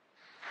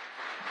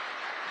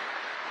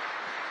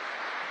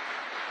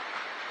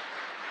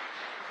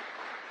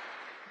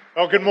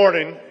 Well, good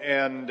morning,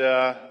 and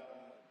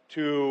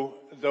to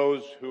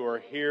those who are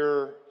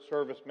here,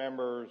 service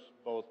members,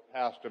 both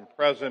past and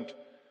present,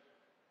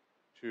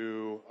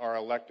 to our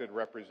elected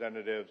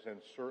representatives, and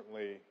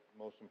certainly,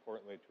 most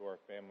importantly, to our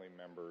family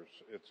members.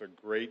 It's a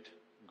great,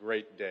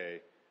 great day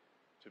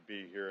to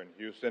be here in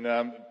Houston.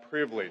 I'm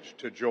privileged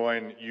to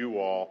join you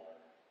all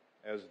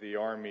as the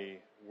Army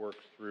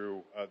works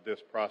through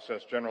this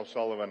process. General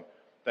Sullivan,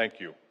 thank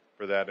you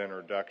for that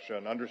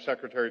introduction.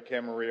 Undersecretary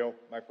Camarillo,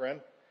 my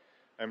friend,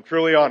 I'm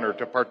truly honored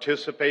to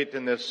participate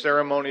in this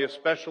ceremony,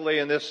 especially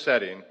in this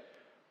setting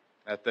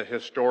at the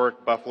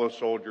historic Buffalo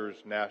Soldiers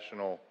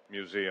National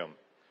Museum.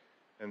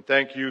 And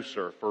thank you,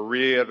 sir, for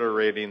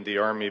reiterating the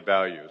Army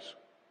values.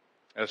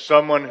 As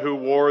someone who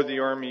wore the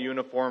Army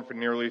uniform for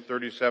nearly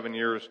 37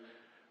 years,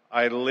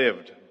 I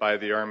lived by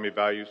the Army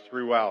values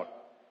throughout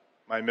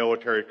my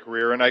military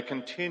career, and I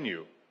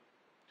continue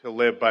to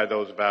live by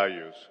those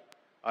values.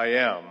 I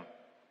am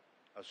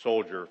a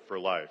soldier for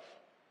life.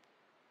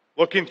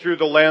 Looking through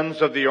the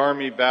lens of the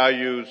Army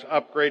values,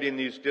 upgrading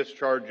these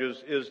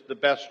discharges is the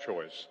best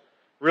choice,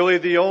 really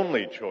the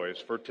only choice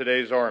for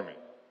today's Army.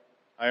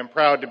 I am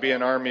proud to be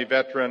an Army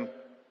veteran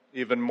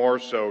even more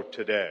so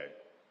today.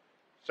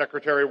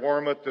 Secretary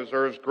Wormuth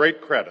deserves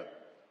great credit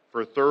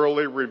for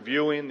thoroughly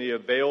reviewing the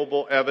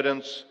available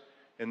evidence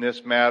in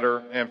this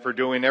matter and for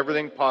doing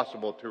everything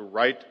possible to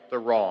right the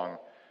wrong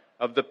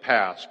of the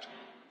past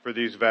for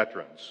these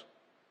veterans.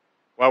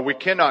 While we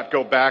cannot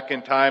go back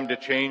in time to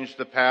change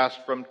the past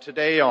from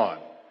today on,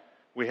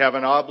 we have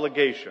an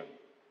obligation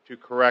to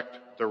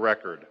correct the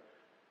record.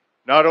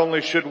 Not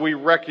only should we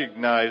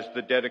recognize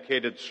the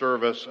dedicated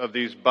service of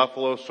these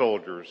Buffalo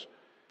soldiers,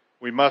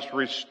 we must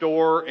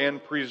restore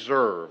and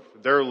preserve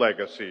their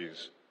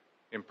legacies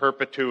in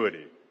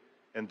perpetuity,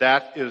 and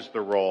that is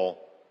the role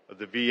of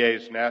the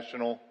VA's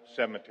National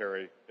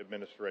Cemetery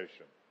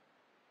Administration.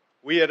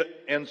 We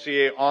at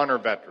NCA honor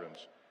veterans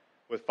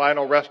with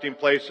final resting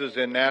places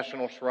in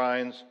national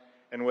shrines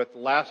and with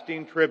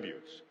lasting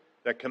tributes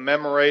that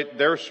commemorate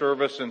their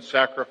service and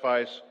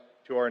sacrifice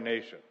to our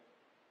nation.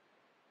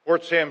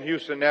 Fort Sam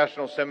Houston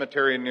National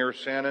Cemetery near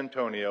San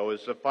Antonio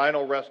is the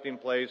final resting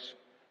place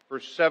for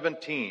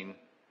 17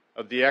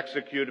 of the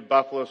executed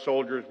Buffalo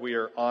soldiers we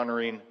are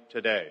honoring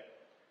today.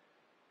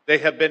 They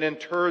have been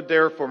interred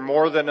there for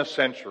more than a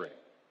century,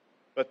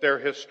 but their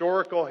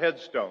historical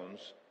headstones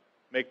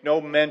make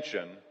no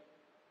mention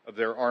of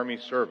their Army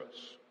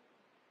service.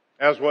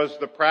 As was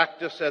the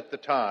practice at the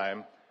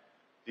time,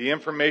 the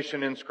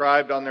information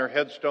inscribed on their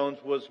headstones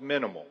was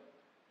minimal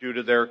due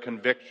to their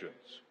convictions.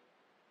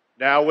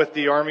 Now, with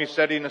the Army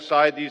setting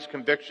aside these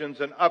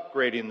convictions and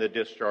upgrading the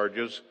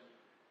discharges,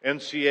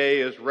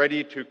 NCA is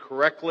ready to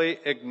correctly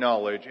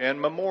acknowledge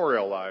and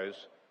memorialize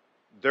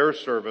their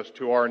service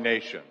to our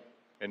nation,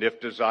 and if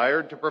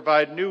desired, to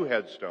provide new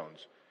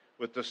headstones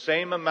with the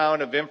same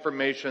amount of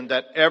information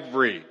that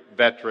every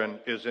veteran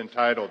is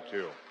entitled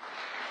to.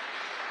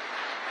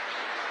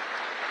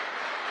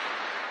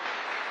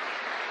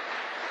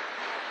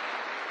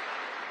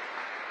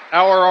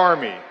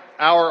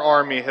 Our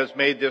Army has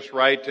made this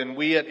right, and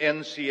we at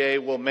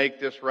NCA will make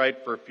this right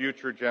for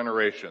future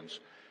generations.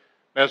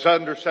 As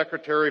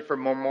Undersecretary for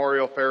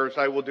Memorial Affairs,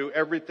 I will do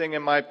everything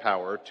in my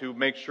power to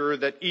make sure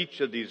that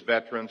each of these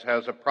veterans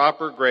has a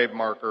proper grave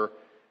marker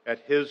at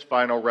his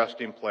final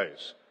resting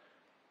place.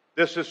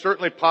 This is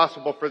certainly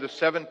possible for the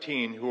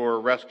 17 who are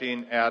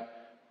resting at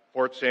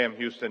Fort Sam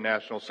Houston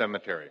National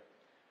Cemetery.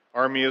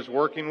 Army is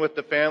working with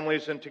the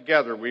families, and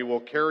together we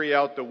will carry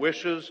out the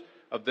wishes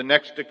of the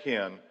next of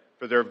kin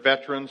for their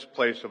veterans'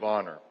 place of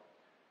honor.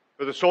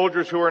 For the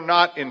soldiers who are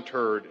not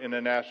interred in a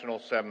national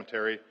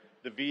cemetery,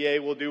 the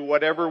VA will do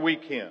whatever we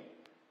can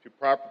to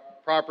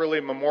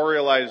properly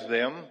memorialize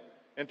them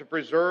and to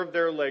preserve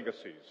their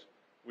legacies.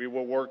 We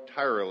will work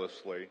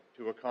tirelessly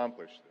to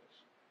accomplish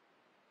this.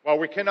 While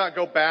we cannot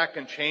go back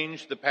and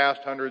change the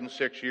past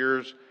 106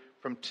 years,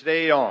 from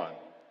today on,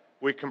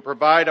 we can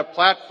provide a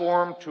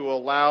platform to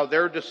allow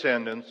their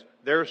descendants,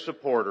 their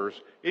supporters,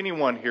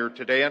 anyone here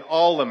today, and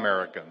all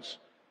Americans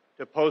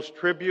to post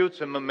tributes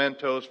and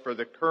mementos for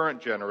the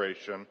current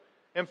generation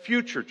and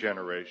future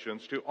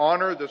generations to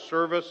honor the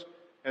service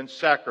and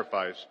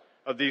sacrifice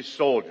of these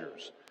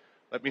soldiers.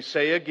 Let me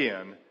say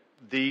again,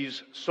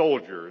 these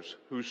soldiers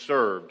who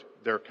served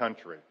their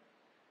country.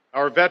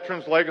 Our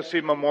Veterans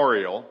Legacy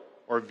Memorial,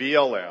 or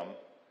VLM,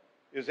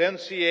 is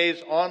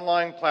NCA's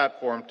online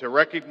platform to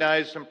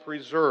recognize and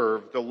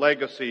preserve the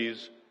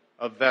legacies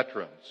of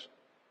veterans.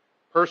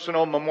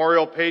 Personal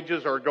memorial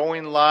pages are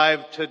going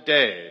live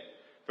today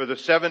for the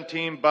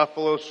 17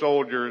 Buffalo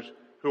soldiers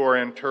who are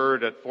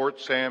interred at Fort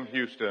Sam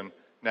Houston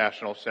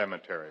National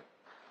Cemetery.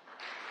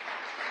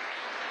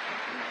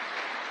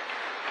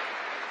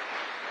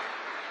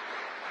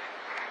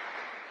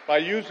 By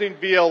using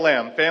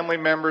VLM, family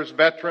members,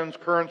 veterans,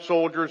 current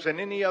soldiers, and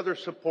any other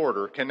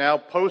supporter can now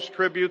post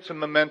tributes and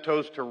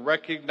mementos to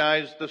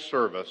recognize the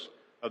service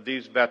of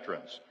these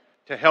veterans,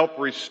 to help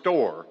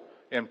restore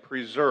and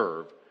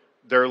preserve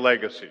their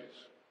legacies.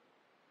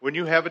 When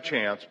you have a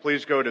chance,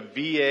 please go to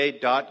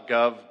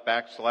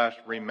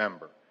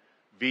va.gov/remember,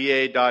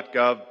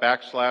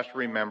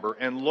 va.gov/remember,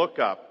 and look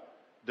up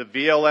the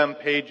VLM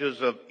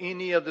pages of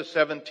any of the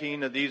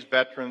 17 of these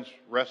veterans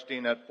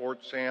resting at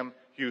Fort Sam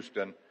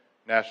Houston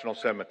National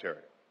Cemetery.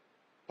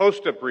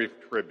 Post a brief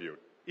tribute,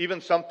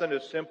 even something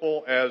as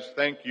simple as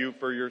 "Thank you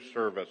for your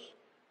service,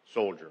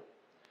 soldier."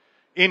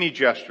 Any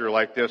gesture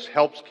like this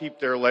helps keep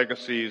their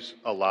legacies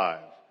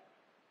alive.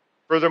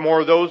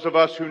 Furthermore, those of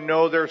us who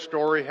know their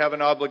story have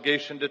an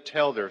obligation to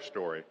tell their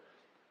story.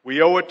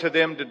 We owe it to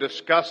them to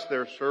discuss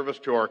their service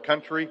to our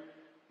country,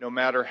 no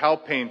matter how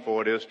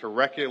painful it is to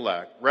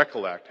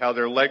recollect how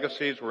their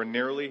legacies were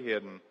nearly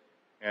hidden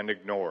and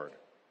ignored.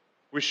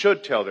 We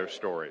should tell their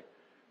story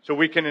so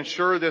we can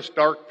ensure this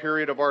dark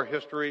period of our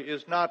history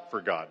is not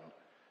forgotten,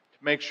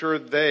 to make sure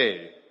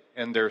they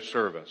and their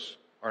service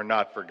are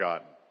not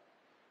forgotten.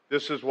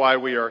 This is why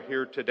we are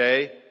here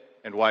today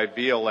and why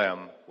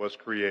VLM was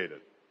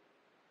created.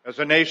 As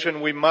a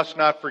nation, we must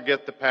not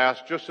forget the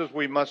past, just as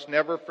we must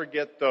never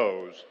forget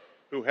those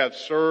who have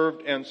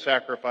served and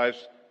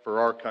sacrificed for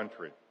our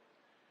country.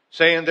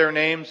 Saying their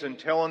names and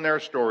telling their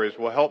stories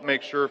will help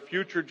make sure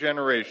future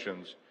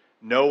generations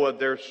know of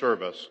their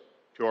service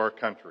to our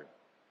country.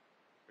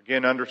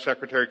 Again,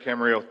 Undersecretary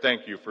Camarillo,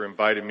 thank you for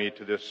inviting me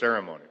to this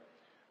ceremony.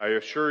 I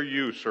assure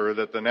you, sir,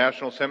 that the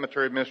National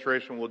Cemetery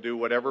Administration will do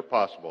whatever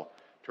possible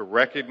to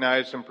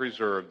recognize and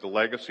preserve the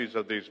legacies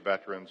of these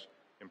veterans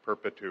in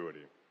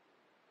perpetuity.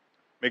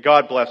 May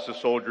God bless the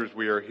soldiers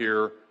we are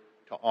here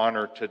to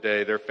honor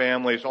today, their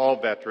families, all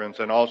veterans,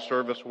 and all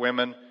service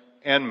women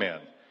and men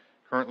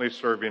currently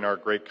serving our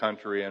great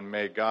country, and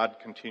may God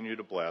continue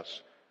to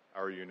bless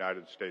our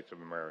United States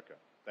of America.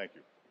 Thank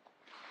you.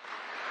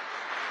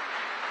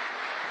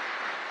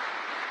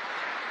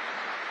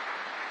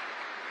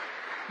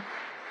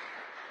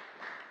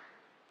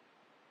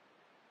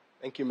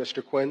 Thank you,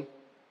 Mr. Quinn.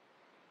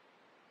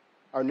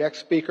 Our next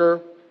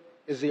speaker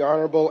is the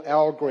Honorable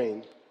Al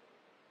Green,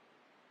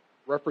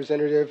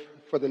 representative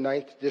for the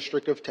 9th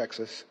District of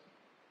Texas.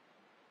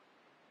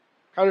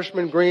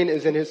 Congressman Green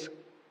is in his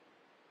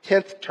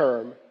 10th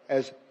term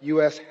as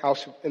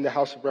in the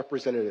House of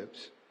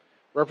Representatives.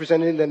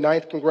 Representing the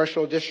 9th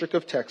Congressional District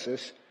of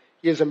Texas,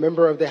 he is a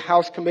member of the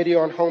House Committee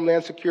on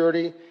Homeland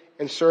Security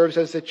and serves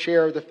as the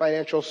chair of the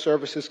Financial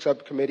Services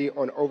Subcommittee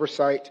on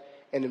Oversight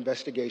and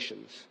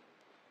Investigations.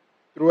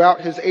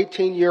 Throughout his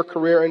 18-year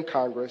career in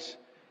Congress,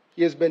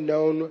 he has been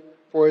known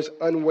for his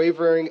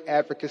unwavering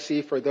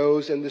advocacy for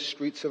those in the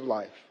streets of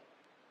life,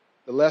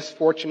 the less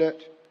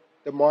fortunate,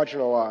 the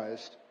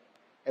marginalized,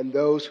 and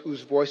those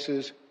whose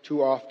voices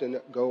too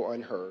often go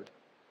unheard.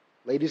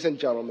 Ladies and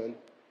gentlemen,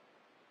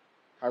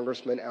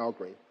 Congressman Al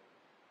Green.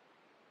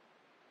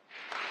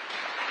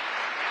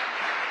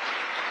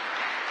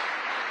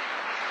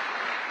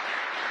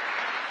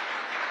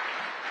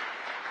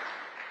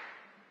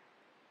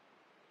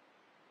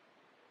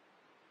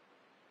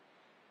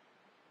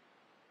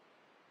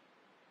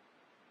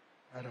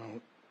 I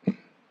don't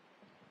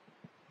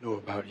know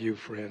about you,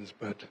 friends,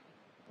 but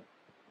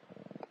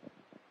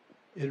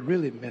it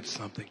really meant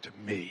something to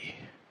me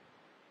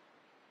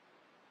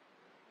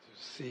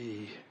to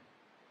see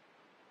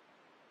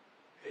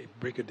a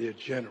brigadier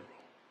general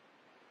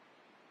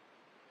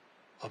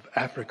of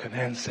African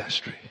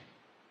ancestry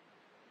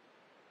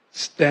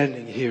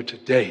standing here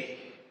today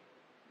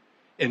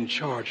in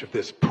charge of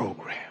this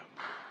program.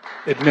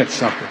 It meant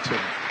something to me.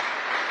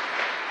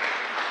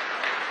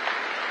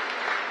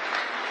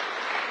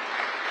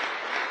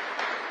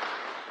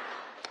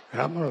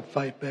 And I'm going to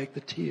fight back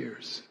the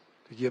tears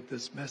to give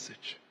this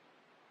message.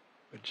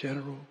 But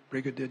General,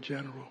 Brigadier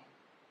General,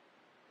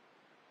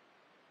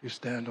 you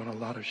stand on a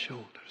lot of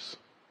shoulders,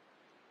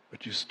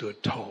 but you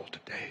stood tall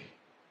today.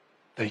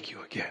 Thank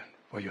you again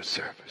for your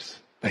service.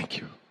 Thank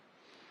you.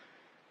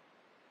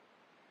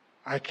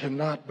 I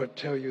cannot but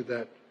tell you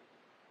that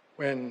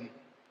when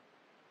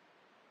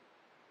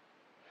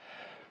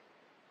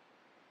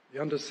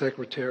the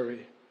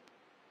Undersecretary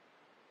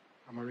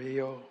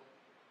Camarillo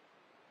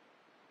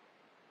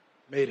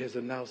made his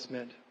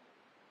announcement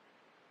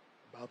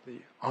about the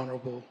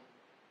honorable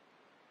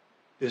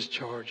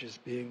discharges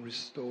being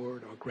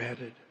restored or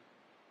granted,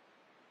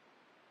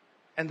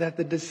 and that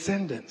the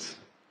descendants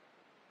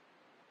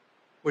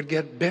would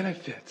get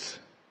benefits.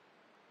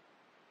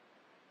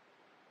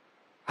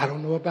 I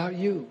don't know about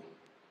you,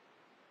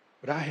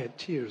 but I had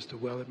tears to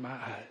well in my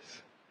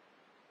eyes,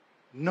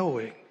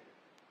 knowing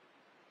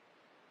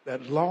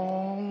that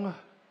long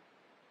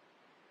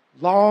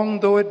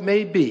though it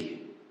may be,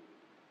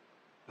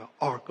 the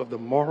arc of the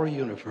moral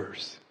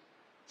universe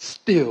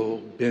still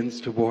bends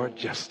toward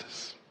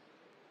justice.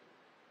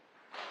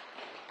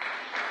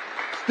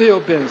 Still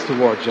bends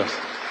toward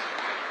justice.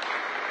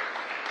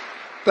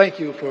 Thank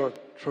you for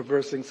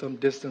traversing some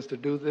distance to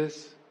do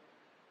this.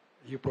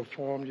 You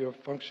performed your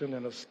function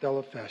in a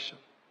stellar fashion.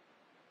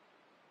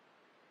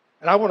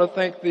 And I want to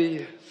thank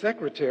the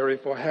Secretary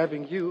for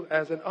having you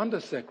as an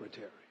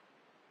Undersecretary.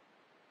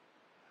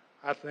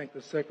 I thank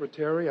the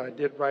Secretary. I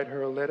did write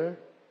her a letter.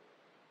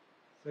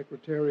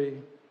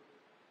 Secretary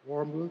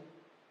Wormuth,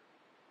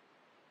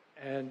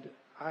 and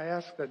I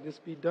asked that this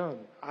be done.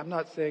 I'm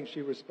not saying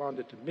she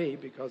responded to me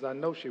because I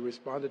know she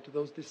responded to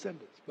those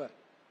descendants, but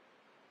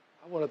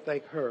I want to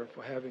thank her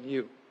for having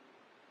you.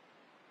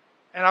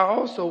 And I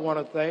also want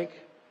to thank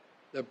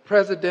the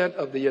President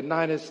of the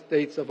United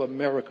States of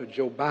America,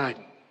 Joe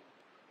Biden,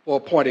 for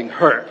appointing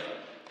her.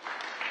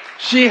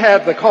 She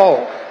had the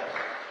call.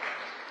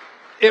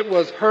 It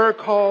was her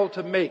call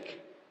to make.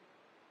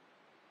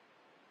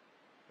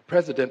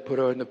 President put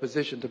her in the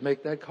position to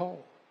make that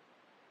call.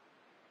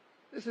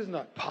 This is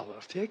not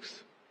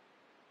politics.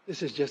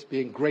 This is just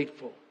being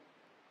grateful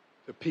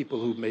to people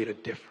who made a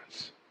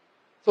difference.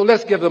 So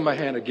let's give them a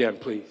hand again,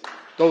 please.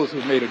 Those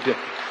who made a difference.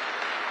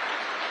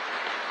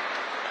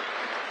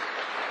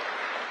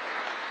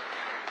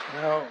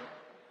 Now,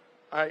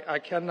 I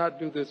cannot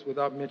do this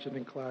without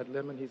mentioning Clyde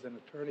Lemon. He's an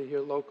attorney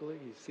here locally.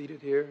 He's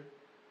seated here.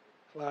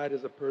 Clyde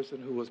is a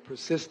person who was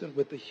persistent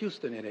with the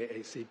Houston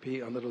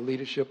NAACP under the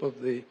leadership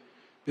of the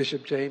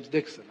Bishop James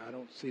Dixon. I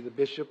don't see the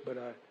bishop, but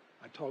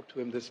I talked to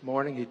him this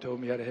morning. He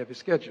told me he had a heavy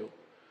schedule.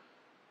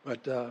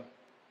 But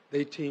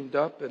they teamed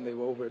up, and they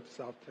were over at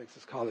South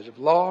Texas College of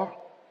Law.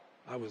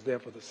 I was there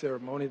for the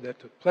ceremony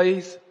that took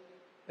place,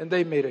 and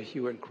they made a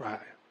hue and cry.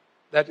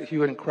 That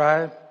hue and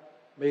cry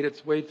made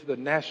its way to the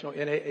national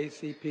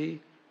NAACP,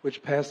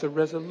 which passed a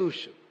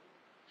resolution.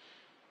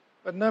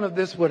 But none of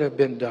this would have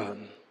been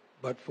done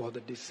but for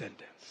the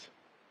descendants.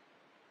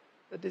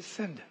 The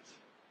descendants.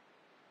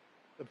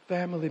 The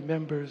family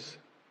members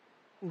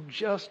who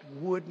just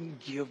wouldn't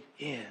give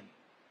in,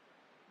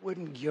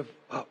 wouldn't give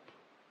up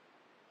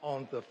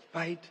on the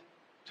fight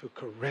to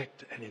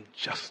correct an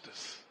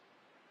injustice.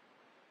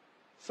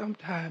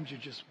 Sometimes you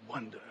just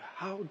wonder,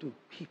 how do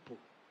people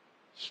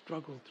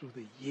struggle through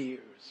the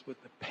years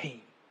with the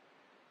pain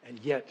and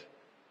yet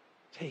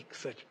take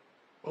such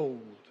bold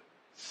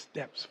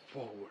steps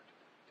forward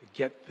to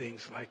get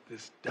things like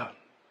this done?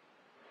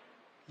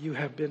 You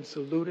have been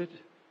saluted,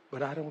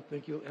 but I don't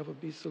think you'll ever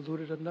be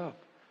saluted enough.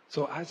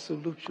 So I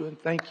salute you and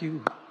thank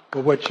you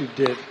for what you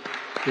did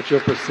with your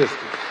persistence.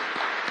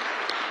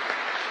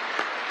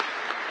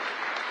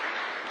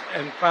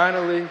 And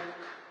finally,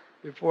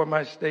 before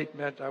my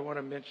statement, I want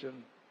to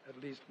mention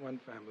at least one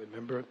family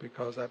member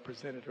because I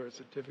presented her a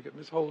certificate.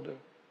 Ms. Holder,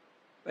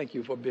 thank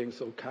you for being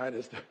so kind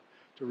as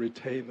to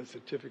retain the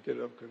certificate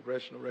of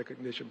congressional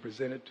recognition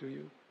presented to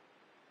you.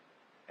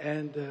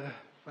 And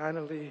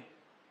finally,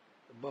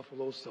 the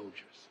Buffalo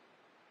Soldiers.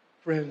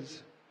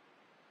 Friends,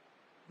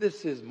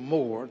 this is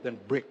more than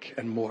brick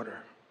and mortar.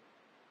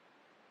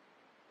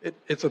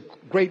 It's a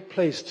great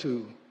place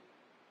to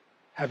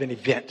have an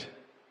event.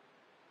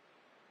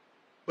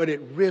 But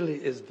it really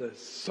is the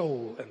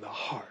soul and the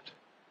heart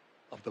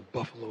of the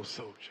Buffalo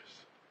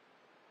Soldiers.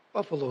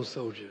 Buffalo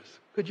Soldiers,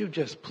 could you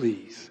just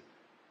please,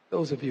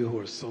 those of you who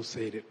are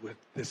associated with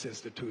this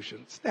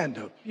institution, stand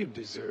up. You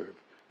deserve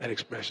an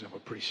expression of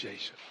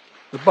appreciation.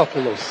 The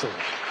Buffalo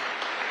Soldiers.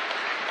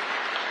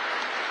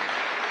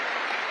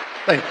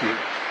 Thank you.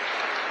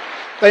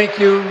 Thank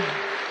you.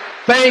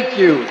 Thank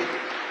you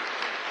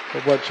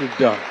for what you've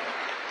done.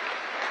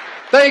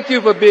 Thank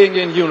you for being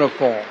in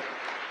uniform.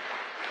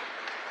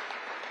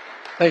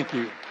 Thank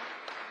you.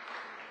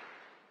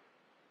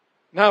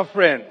 Now,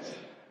 friends,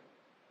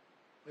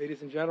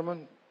 ladies and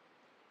gentlemen,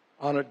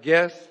 honored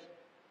guests,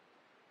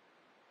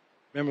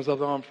 members of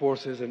the armed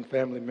forces and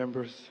family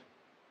members.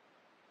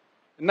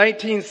 In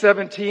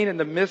 1917, in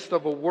the midst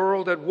of a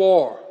world at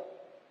war,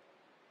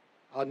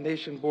 our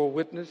nation bore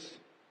witness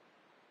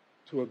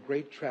to a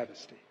great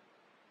travesty.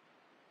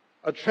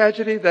 A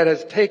tragedy that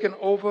has taken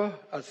over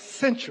a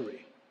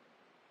century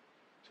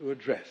to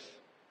address.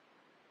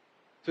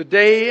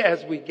 Today,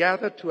 as we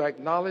gather to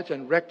acknowledge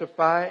and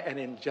rectify an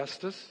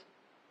injustice,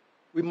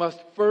 we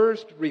must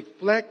first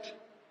reflect,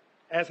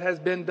 as has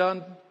been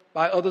done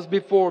by others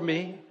before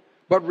me,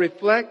 but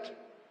reflect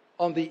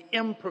on the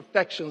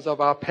imperfections of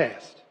our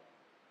past.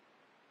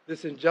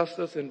 This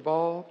injustice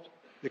involved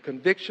the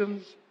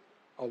convictions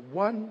of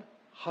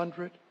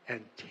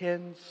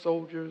 110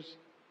 soldiers,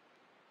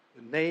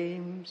 the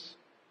names,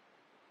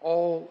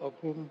 all of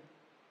whom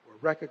were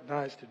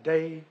recognized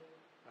today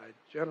by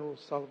General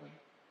Sullivan.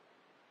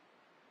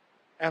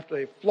 After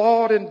a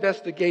flawed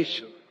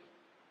investigation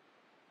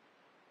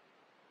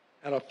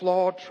and a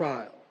flawed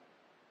trial,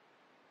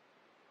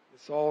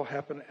 this all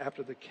happened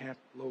after the Camp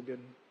Logan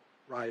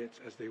riots,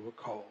 as they were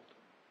called.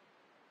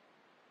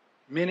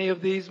 Many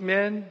of these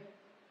men,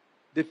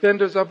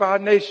 defenders of our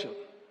nation,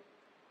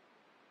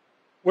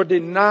 were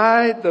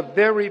denied the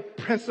very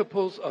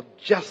principles of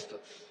justice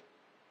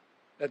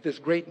that this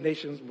great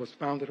nation was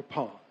founded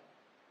upon.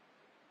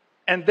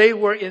 And they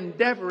were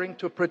endeavoring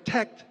to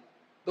protect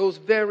those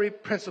very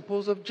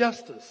principles of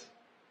justice.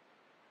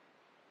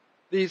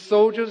 These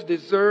soldiers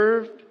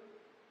deserved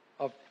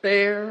a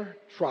fair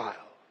trial,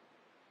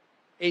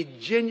 a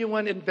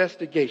genuine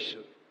investigation,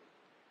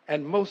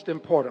 and most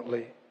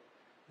importantly,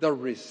 the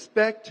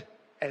respect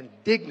and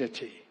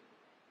dignity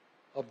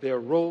of their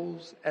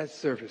roles as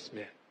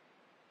servicemen.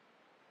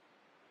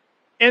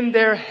 In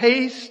their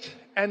haste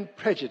and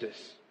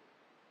prejudice,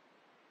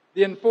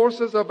 the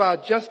enforcers of our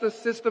justice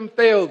system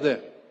failed them.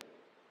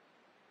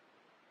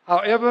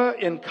 However,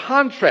 in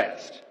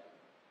contrast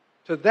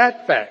to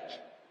that fact,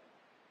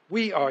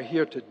 we are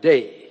here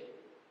today.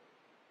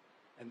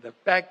 And the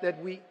fact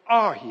that we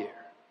are here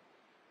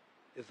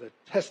is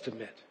a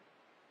testament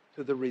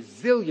to the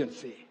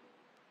resiliency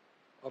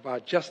of our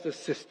justice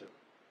system,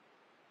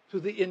 to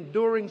the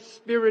enduring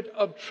spirit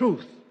of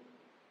truth,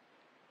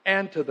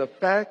 and to the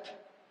fact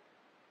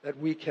that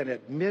we can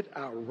admit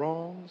our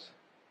wrongs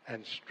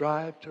and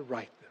strive to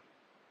right them.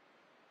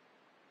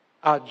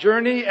 Our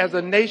journey as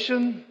a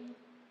nation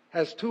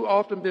has too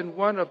often been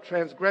one of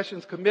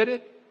transgressions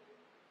committed,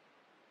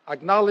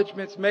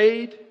 acknowledgments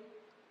made,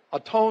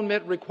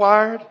 atonement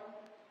required,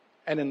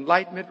 and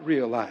enlightenment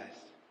realized.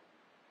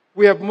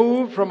 We have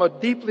moved from a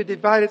deeply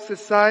divided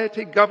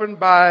society governed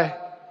by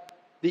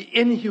the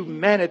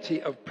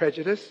inhumanity of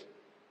prejudice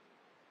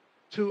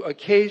to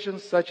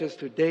occasions such as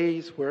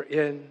today's,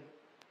 wherein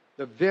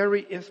the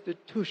very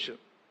institution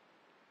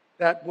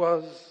that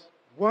was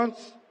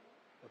once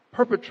the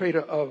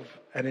perpetrator of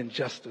an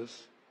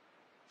injustice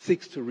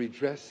seeks to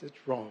redress its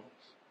wrongs.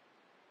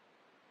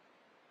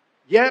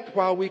 Yet,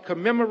 while we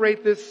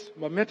commemorate this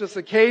momentous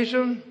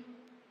occasion,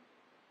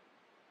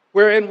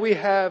 wherein we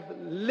have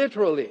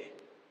literally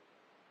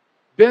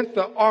bent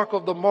the arc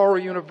of the moral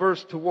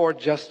universe toward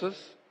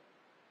justice,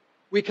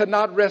 we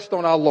cannot rest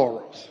on our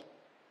laurels.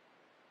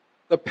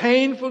 The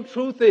painful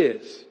truth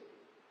is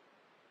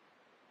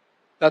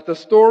that the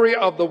story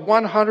of the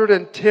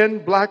 110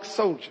 black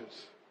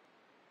soldiers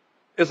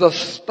is a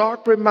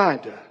stark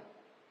reminder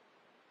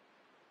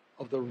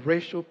of the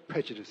racial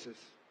prejudices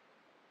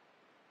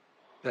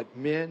that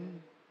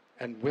men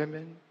and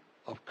women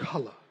of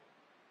color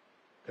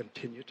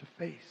continue to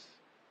face.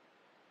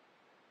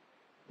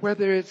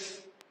 Whether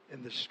it's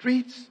in the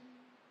streets,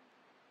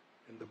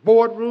 in the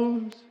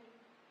boardrooms,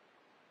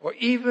 or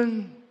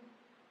even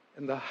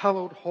in the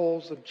hallowed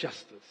halls of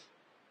justice,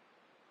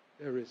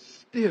 there is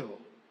still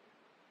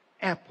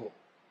ample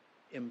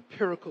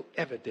empirical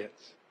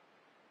evidence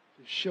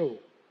to show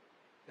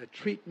that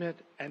treatment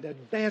and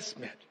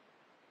advancement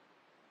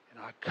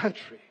in our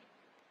country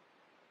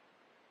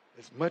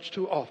is much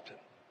too often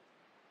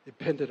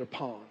dependent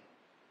upon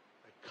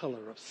the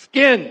color of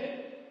skin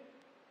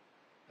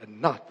and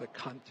not the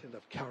content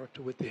of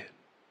character within.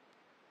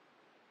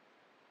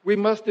 We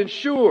must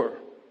ensure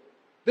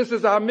this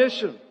is our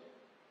mission.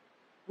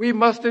 We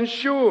must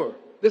ensure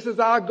this is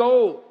our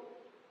goal.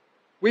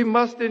 We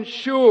must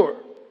ensure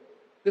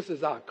this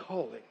is our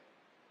calling.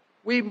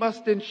 We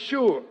must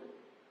ensure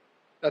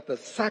that the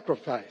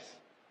sacrifice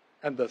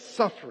and the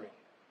suffering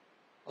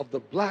of the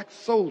black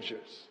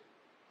soldiers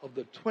of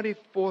the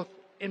 24th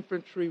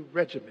Infantry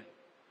Regiment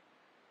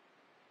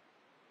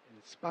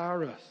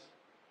inspire us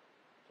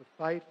to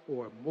fight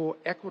for a more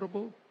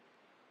equitable,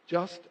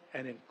 just,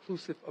 and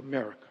inclusive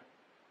America.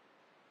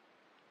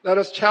 Let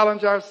us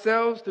challenge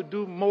ourselves to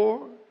do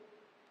more,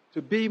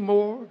 to be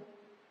more,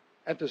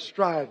 and to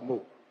strive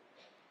more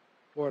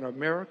for an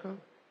America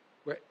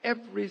where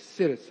every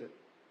citizen,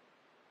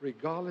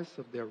 regardless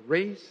of their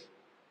race,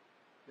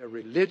 their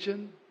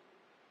religion,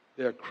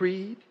 their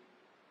creed,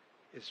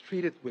 is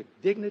treated with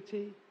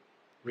dignity,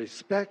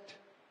 respect,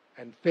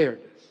 and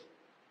fairness.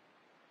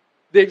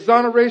 The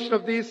exoneration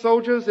of these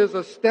soldiers is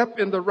a step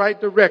in the right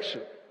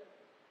direction.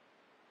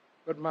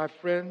 But my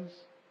friends,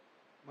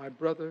 my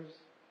brothers,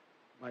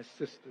 my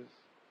sisters,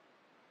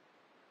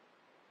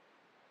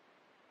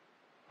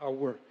 our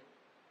work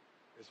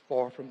is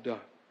far from done.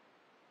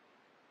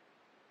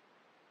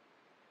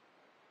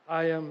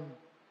 I am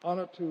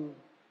honored to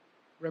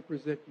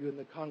represent you in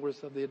the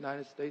Congress of the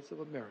United States of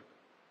America.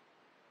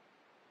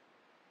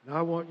 And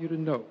I want you to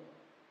know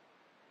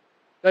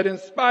that in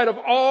spite of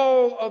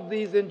all of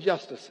these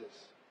injustices,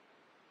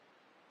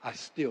 I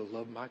still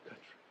love my country.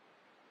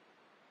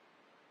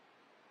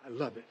 I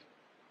love it.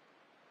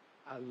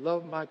 I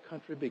love my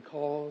country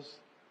because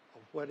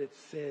of what it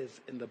says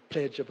in the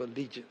Pledge of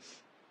Allegiance: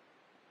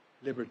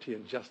 liberty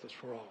and justice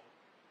for all.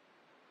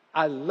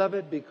 I love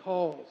it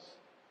because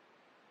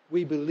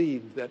we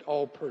believe that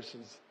all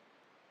persons,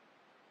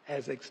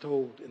 as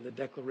extolled in the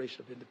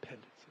Declaration of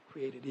Independence, are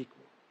created equal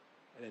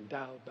and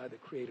endowed by the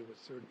Creator with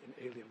certain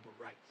inalienable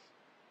rights,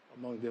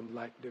 among them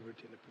life,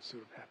 liberty, and the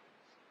pursuit of happiness.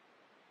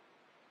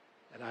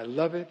 And I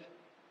love it,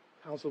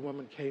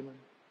 Councilwoman Kamen,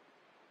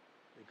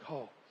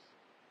 because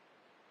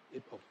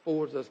it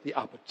affords us the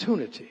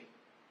opportunity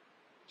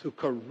to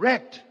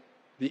correct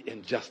the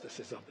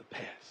injustices of the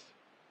past.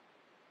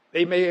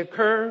 They may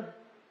occur,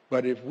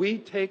 but if we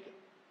take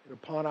it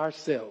upon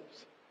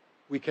ourselves,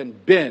 we can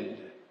bend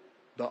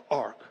the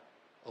arc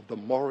of the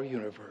moral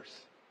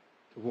universe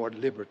toward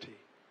liberty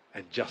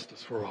and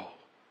justice for all.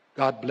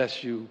 God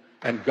bless you,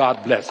 and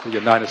God bless the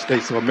United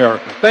States of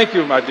America. Thank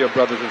you, my dear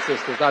brothers and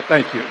sisters. I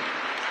thank you.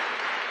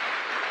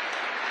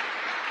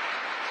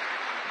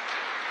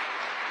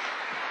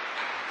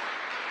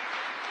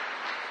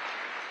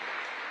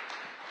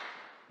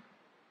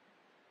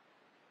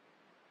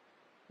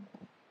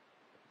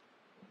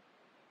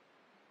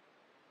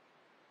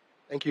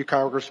 Thank you,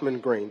 Congressman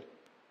Green.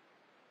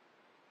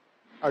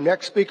 Our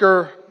next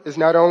speaker is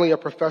not only a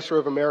professor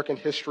of American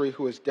history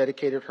who has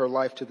dedicated her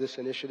life to this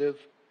initiative,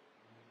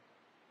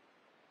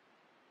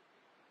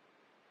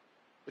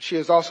 but she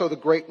is also the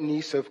great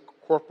niece of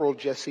Corporal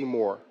Jesse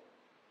Moore,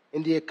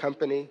 India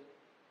Company,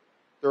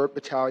 3rd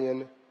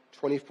Battalion,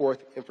 24th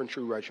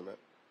Infantry Regiment.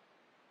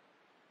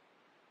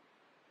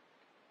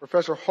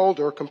 Professor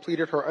Holder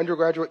completed her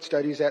undergraduate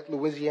studies at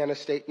Louisiana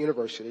State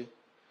University,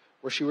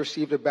 where she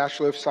received a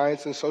Bachelor of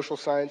Science in Social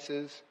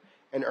Sciences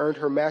and earned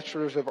her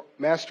Masters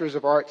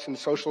of Arts in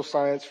Social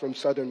Science from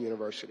Southern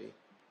University.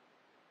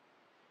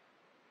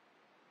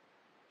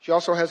 She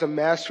also has a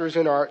Master's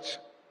in Arts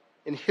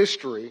in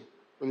History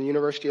from the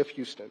University of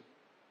Houston.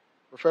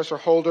 Professor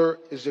Holder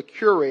is the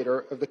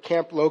curator of the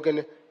Camp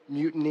Logan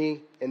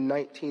Mutiny in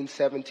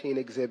 1917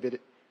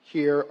 exhibit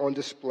here on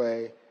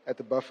display at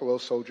the Buffalo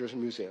Soldiers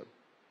Museum.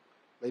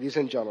 Ladies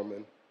and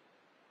gentlemen,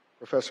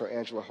 Professor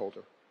Angela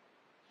Holder.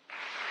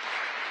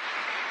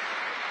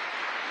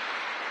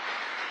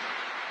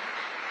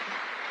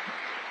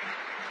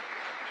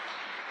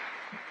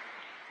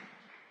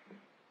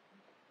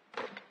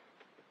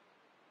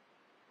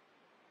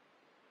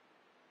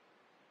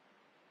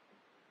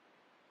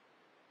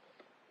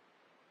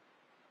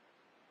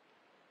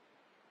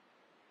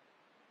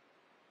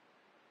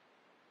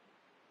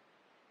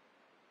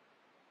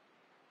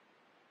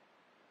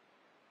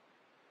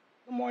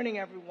 morning,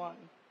 everyone.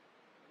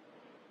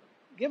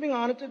 Giving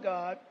honor to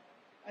God,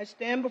 I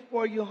stand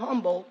before you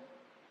humbled,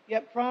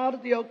 yet proud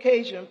of the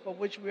occasion for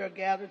which we are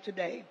gathered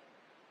today.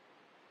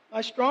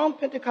 My strong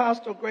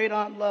Pentecostal great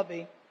aunt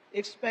Lovey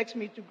expects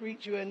me to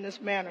greet you in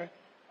this manner,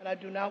 and I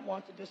do not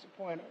want to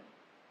disappoint her.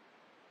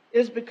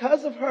 It is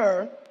because of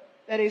her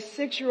that a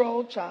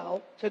 6-year-old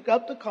child took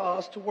up the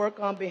cause to work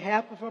on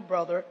behalf of her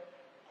brother,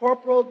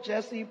 Corporal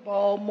Jesse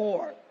Ball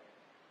Moore.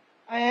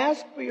 I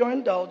ask for your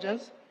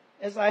indulgence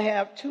as I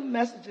have 2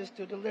 messages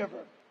to deliver.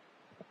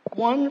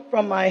 One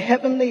from my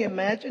heavenly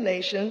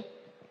imagination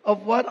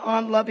of what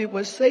Aunt Lovey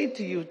would say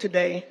to you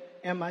today,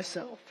 and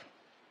myself.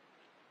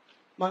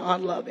 My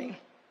Aunt Lovey.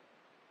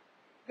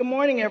 Good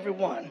morning,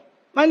 everyone.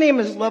 My name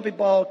is Lovey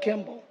Ball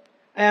Kimball.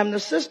 I am the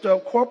sister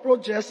of Corporal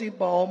Jesse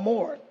Ball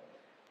Moore.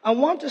 I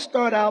want to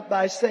start out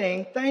by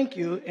saying thank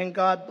you and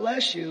God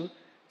bless you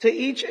to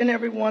each and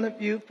every one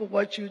of you for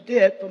what you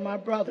did for my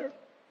brother.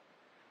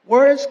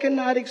 Words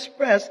cannot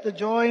express the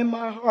joy in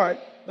my heart,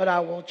 but I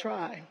will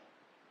try.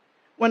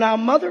 When our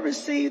mother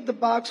received the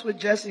box with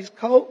Jesse's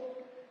coat,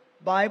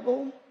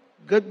 Bible,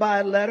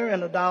 goodbye letter,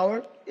 and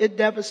 $1, it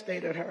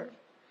devastated her.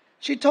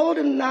 She told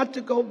him not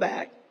to go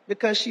back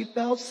because she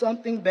felt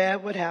something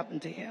bad would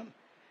happen to him,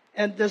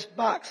 and this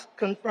box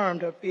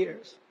confirmed her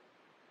fears.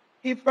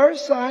 He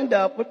first signed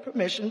up with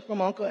permission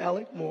from Uncle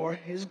Alec Moore,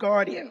 his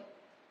guardian.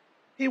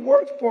 He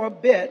worked for a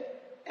bit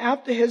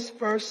after his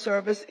first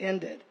service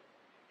ended,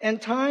 and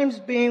times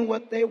being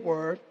what they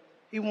were,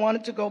 he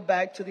wanted to go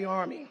back to the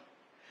Army.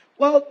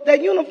 Well,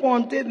 that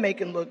uniform did make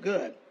him look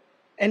good,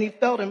 and he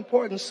felt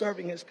important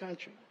serving his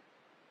country.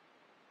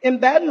 In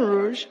Baton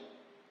Rouge,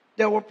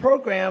 there were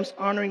programs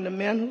honoring the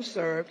men who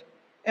served,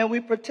 and we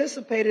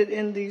participated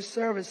in these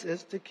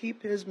services to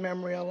keep his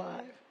memory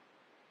alive.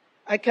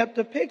 I kept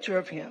a picture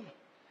of him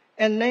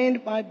and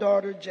named my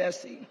daughter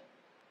Jessie.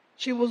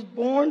 She was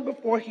born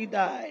before he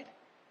died,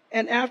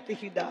 and after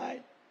he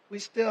died, we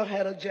still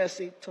had a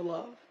Jessie to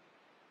love.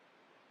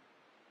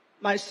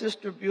 My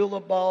sister Beulah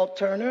Ball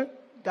Turner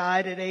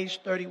died at age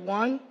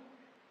 31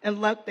 and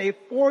left a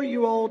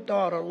 4-year-old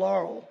daughter,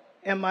 Laurel,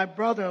 and my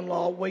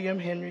brother-in-law, William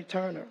Henry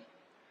Turner.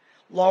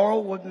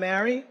 Laurel would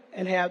marry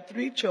and have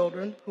 3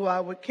 children who I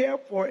would care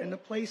for in the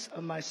place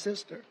of my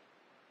sister.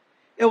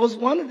 It was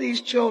one of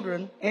these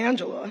children,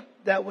 Angela,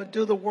 that would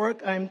do the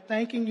work I'm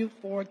thanking you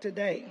for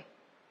today.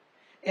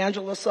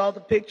 Angela saw the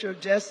picture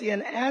of Jesse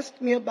and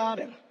asked me about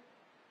him.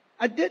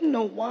 I didn't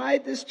know why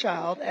this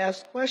child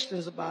asked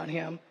questions about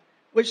him,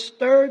 which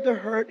stirred the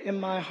hurt in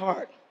my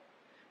heart.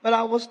 But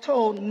I was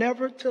told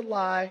never to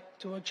lie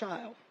to a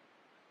child.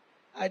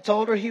 I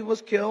told her he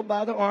was killed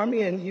by the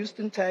Army in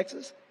Houston,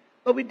 Texas,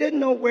 but we didn't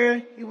know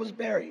where he was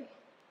buried.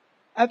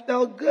 I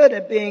felt good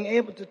at being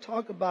able to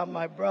talk about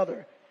my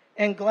brother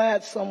and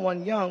glad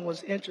someone young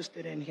was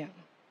interested in him.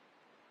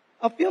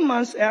 A few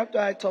months after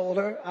I told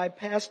her, I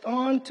passed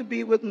on to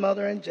be with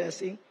Mother and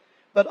Jesse,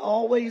 but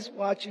always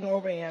watching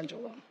over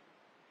Angela.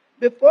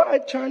 Before I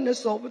turn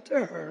this over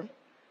to her,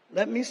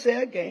 let me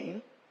say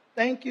again,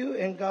 thank you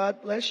and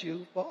God bless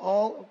you for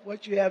all of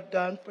what you have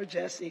done for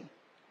Jesse.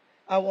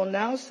 I will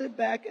now sit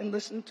back and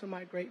listen to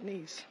my great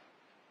niece.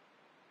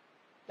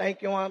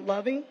 Thank you, Aunt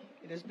Loving.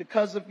 It is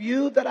because of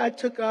you that I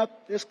took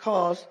up this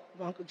cause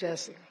of Uncle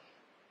Jesse.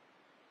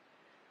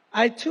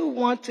 I, too,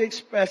 want to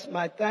express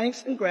my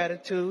thanks and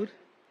gratitude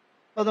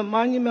for the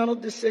monumental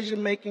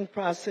decision-making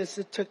process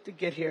it took to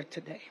get here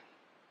today.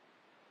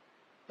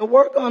 The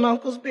work on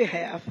Uncle's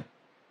behalf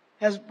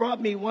has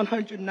brought me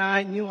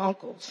 109 new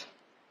uncles,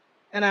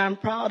 and I am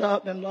proud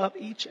of and love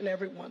each and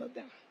every one of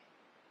them.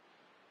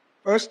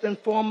 First and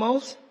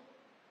foremost,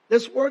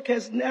 this work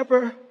has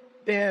never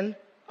been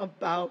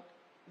about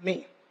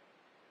me.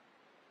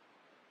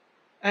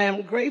 I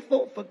am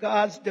grateful for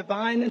God's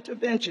divine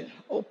intervention,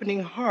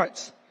 opening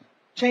hearts,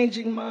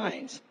 changing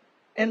minds,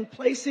 and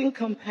placing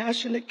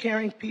compassionate,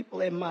 caring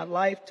people in my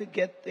life to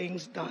get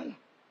things done.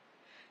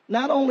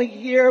 Not only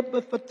here,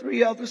 but for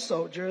 3 other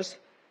soldiers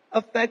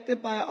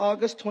affected by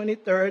August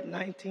 23rd,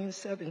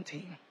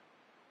 1917.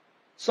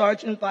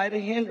 Sergeant Vida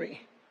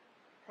Henry,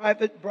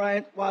 Private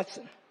Bryant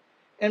Watson,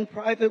 and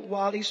Private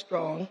Wally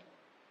Strong,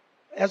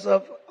 as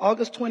of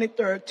August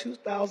 23rd,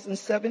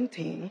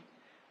 2017,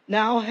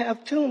 now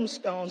have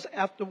tombstones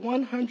after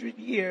 100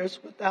 years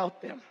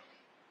without them.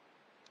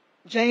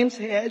 James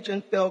Hedge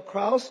and Phil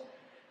Krause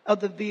of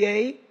the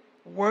VA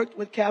worked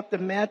with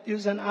Captain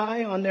Matthews and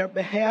I on their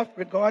behalf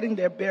regarding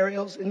their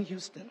burials in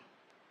Houston.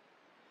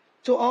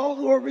 To all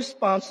who are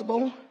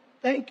responsible,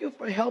 thank you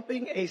for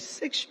helping a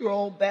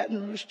 6-year-old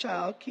Baton Rouge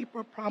child keep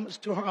her promise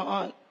to her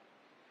aunt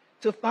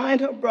to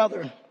find her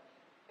brother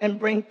and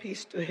bring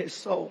peace to his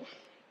soul.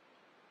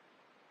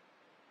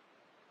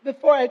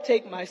 Before I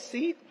take my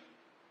seat,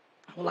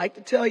 I would like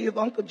to tell you of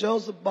Uncle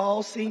Joseph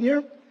Ball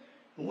Sr.,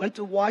 who went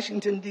to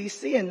Washington,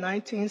 D.C. in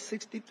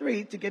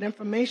 1963 to get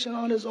information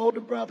on his older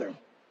brother.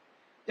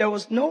 There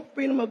was no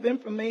Freedom of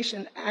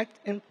Information Act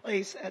in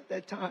place at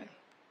that time.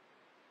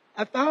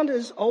 I found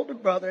his older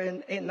brother in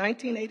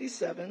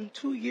 1987,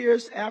 2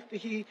 years after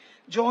he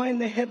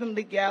joined the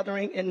Heavenly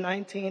Gathering in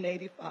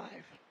 1985.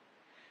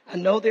 I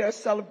know they are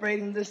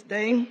celebrating this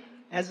day,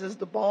 as is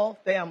the Ball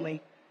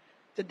family.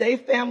 Today,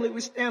 family,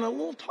 we stand a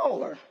little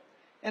taller,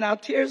 and our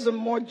tears are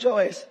more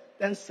joyous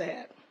than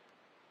sad.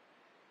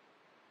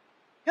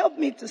 Help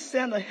me to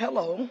send a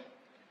hello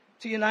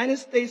to United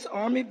States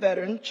Army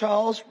veteran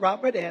Charles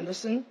Robert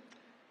Anderson.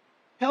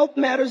 Health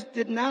matters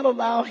did not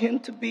allow him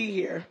to be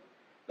here,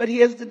 but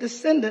he is the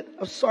descendant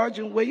of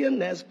Sergeant William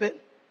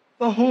Nesbitt,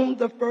 for whom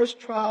the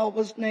first trial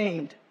was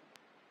named.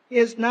 He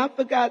has not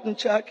forgotten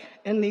Chuck,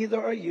 and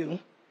neither are you.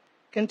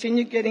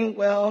 Continue getting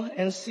well,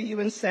 and see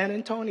you in San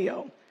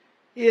Antonio.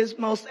 He is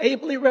most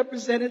ably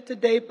represented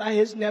today by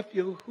his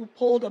nephew, who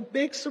pulled a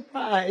big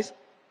surprise.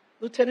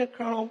 Lieutenant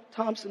Colonel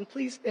Thompson,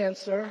 please stand,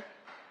 sir.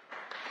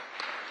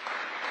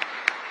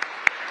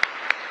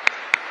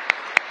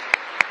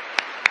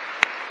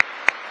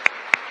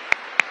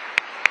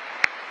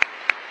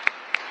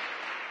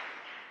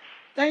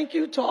 Thank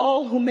you to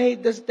all who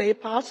made this day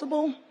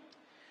possible.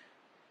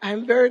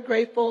 I'm very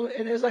grateful,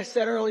 and as I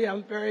said earlier,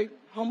 I'm very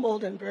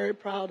humbled and very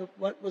proud of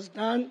what was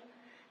done.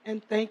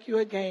 And thank you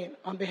again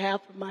on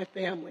behalf of my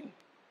family.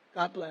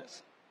 God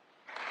bless.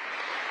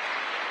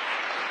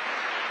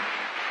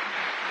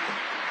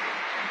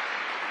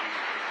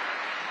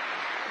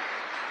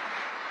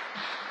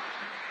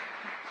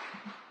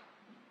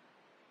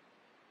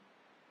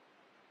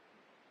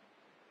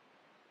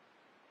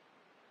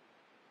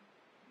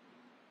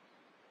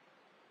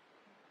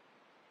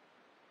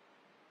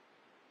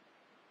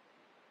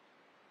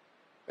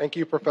 Thank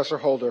you, Professor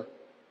Holder.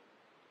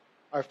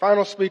 Our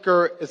final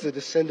speaker is a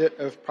descendant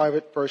of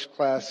Private First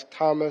Class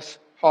Thomas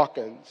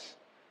Hawkins,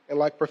 and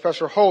like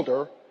Professor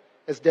Holder,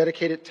 has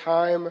dedicated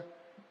time,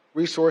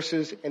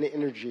 resources, and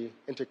energy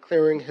into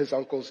clearing his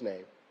uncle's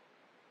name.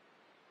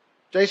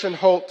 Jason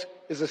Holt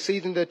is a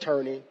seasoned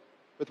attorney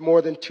with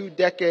more than 2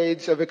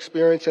 decades of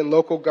experience in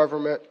local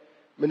government,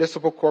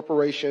 municipal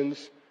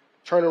corporations,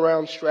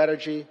 turnaround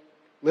strategy,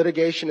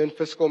 litigation, and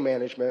fiscal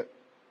management.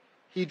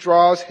 He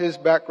draws his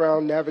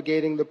background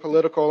navigating the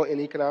political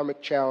and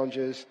economic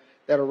challenges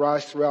that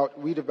arise throughout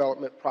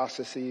redevelopment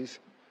processes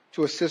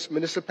to assist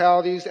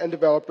municipalities and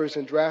developers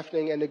in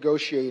drafting and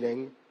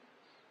negotiating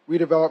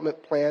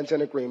redevelopment plans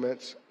and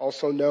agreements,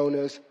 also known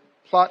as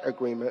plot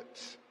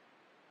agreements,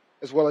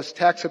 as well as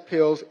tax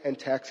appeals and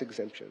tax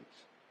exemptions.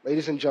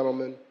 Ladies and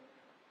gentlemen,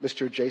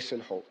 Mr.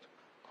 Jason Holt.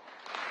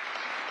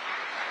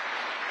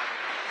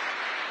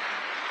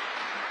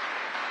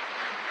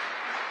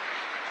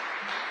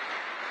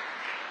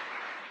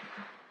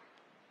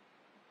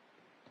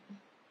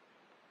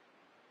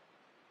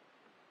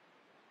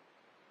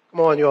 Come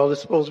on, y'all. It's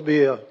supposed to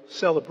be a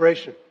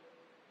celebration.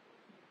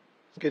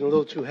 It's getting a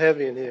little too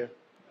heavy in here.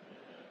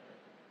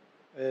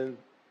 And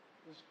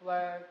this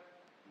flag,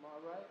 to my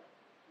right,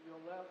 to your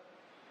left,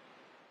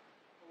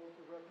 supposed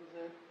to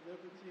represent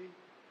liberty,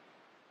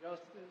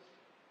 justice,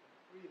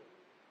 freedom.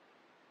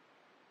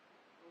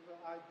 Those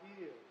are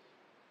ideas.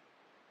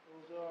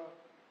 Those are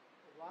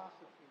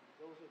philosophies.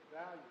 Those are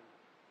values.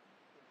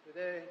 And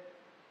today,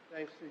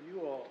 thanks to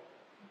you all,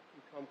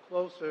 we come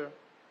closer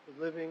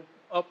to living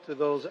up to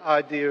those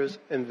ideas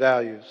and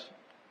values.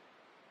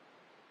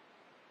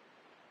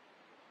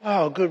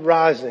 Wow, good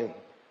rising.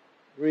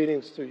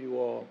 Greetings to you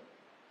all.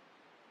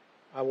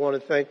 I want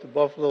to thank the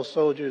Buffalo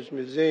Soldiers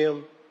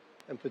Museum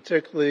and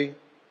particularly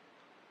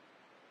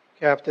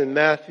Captain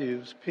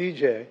Matthews,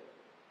 PJ,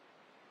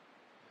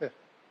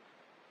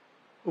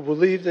 who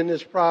believed in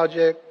this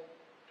project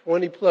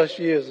 20 plus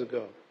years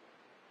ago.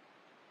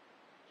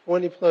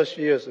 20 plus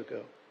years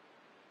ago.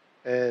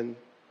 And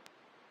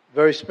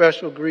very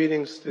special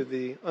greetings to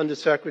the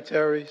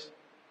undersecretaries,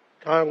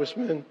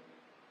 congressmen,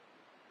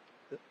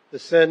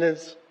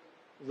 descendants,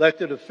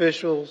 elected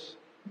officials,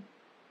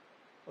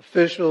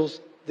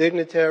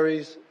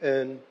 dignitaries,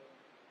 and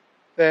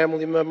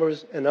family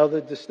members, and other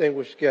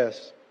distinguished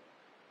guests.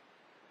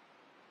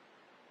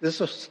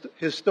 This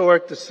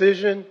historic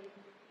decision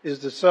is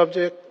the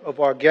subject of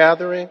our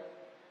gathering.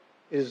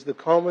 It is the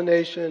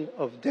culmination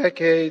of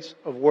decades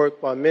of work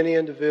by many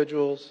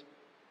individuals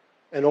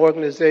and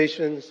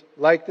organizations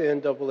like the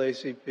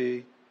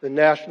NAACP, the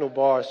National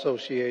Bar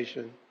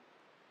Association,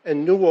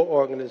 and newer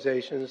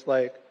organizations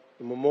like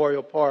the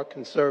Memorial Park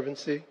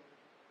Conservancy,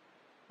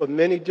 but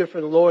many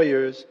different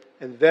lawyers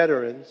and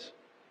veterans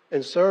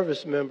and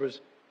service members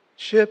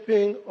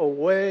chipping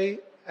away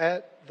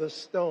at the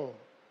stone.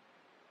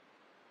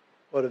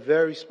 But a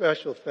very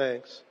special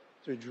thanks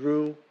to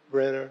Drew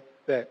Brenner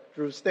Beck.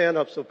 Drew, stand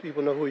up so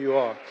people know who you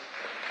are.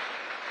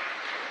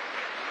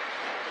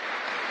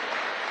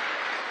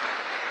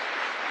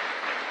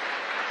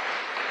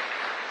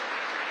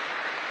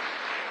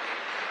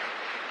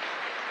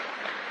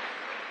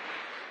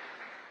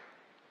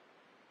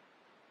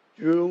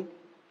 Drew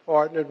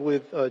partnered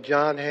with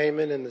John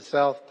Heyman in the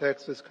South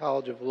Texas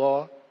College of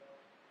Law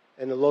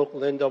and the local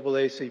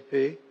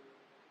NAACP,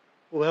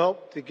 who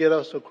helped to get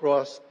us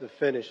across the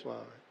finish line.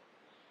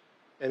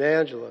 And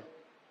Angela,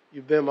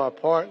 you've been my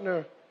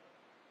partner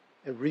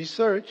in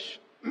research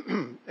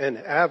and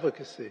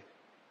advocacy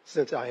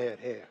since I had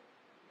hair.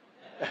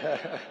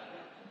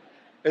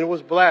 And it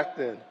was black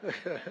then.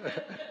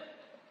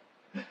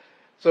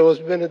 So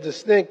it's been a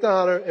distinct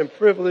honor and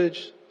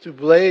privilege to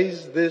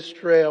blaze this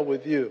trail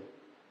with you.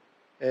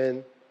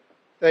 And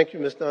thank you,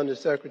 Mr.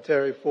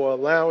 Undersecretary, for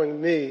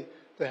allowing me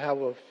to have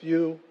a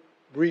few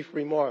brief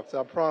remarks.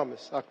 I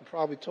promise. I could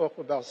probably talk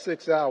for about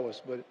 6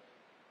 hours, but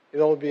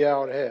it'll only be an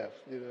hour and a half,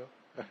 you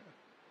know.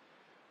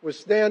 We're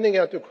standing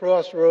at the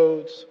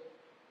crossroads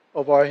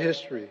of our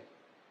history,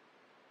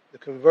 the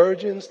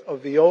convergence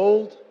of the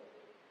old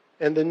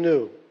and the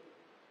new.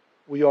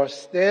 We are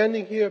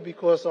standing here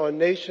because our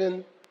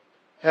nation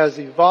has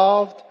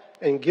evolved,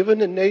 and given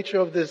the nature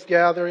of this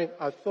gathering,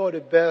 I thought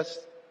it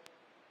best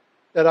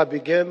that I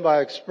begin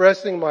by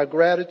expressing my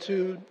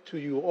gratitude to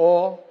you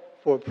all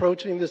for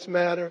approaching this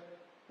matter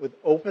with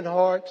open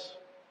hearts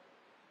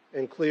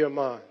and clear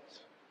minds.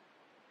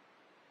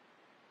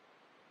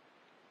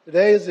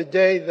 Today is a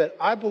day that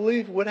I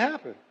believe would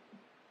happen.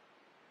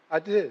 I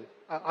did.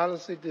 I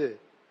honestly did.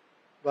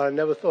 But I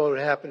never thought it would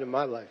happen in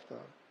my lifetime.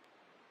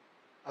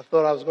 I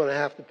thought I was going to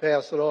have to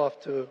pass it off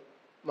to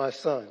my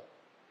son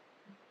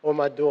or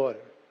my daughter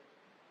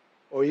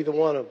or either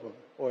one of them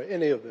or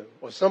any of them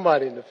or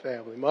somebody in the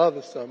family, my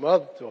other son, my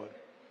other daughter.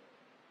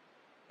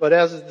 But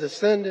as a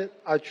descendant,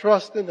 I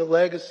trust in the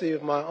legacy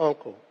of my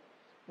uncle,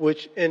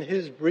 which in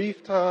his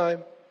brief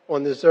time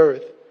on this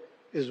earth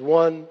is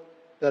one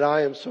that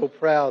I am so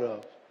proud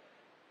of.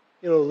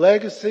 You know,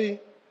 legacy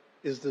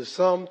is the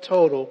sum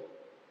total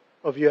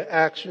of your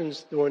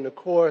actions during the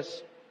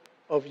course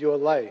of your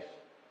life.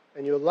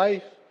 And your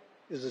life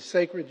is a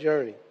sacred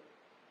journey.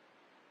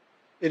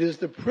 It is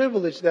the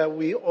privilege that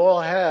we all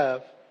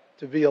have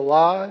to be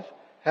alive,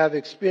 have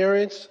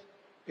experiences,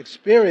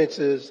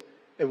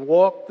 and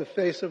walk the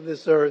face of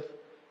this earth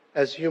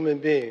as human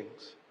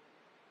beings.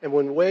 And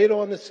when weighed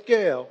on the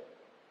scale,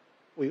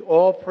 we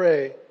all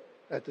pray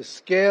that the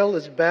scale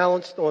is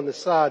balanced on the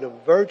side of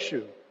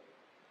virtue,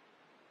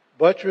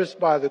 buttressed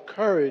by the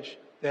courage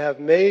to have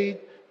made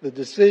the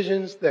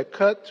decisions that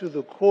cut to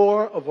the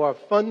core of our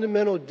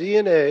fundamental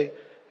DNA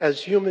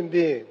as human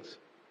beings.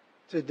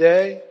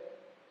 Today,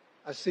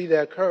 I see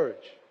that courage.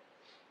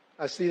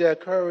 I see that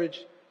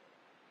courage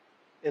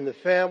in the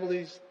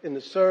families, in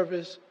the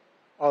service,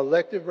 our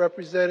elected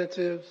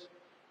representatives,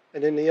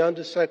 and in the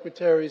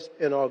undersecretaries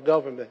in our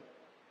government,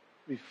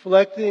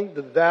 reflecting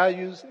the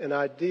values and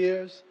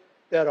ideas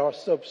that are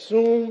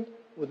subsumed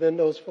within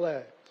those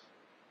flags.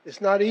 It's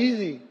not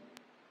easy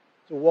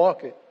to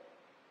walk it.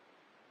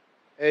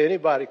 Hey,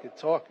 anybody could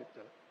talk it,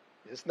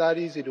 though. It's not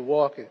easy to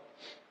walk it.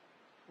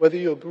 Whether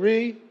you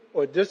agree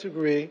or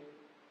disagree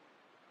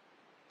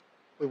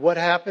with what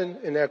happened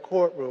in that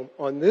courtroom,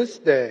 on this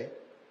day,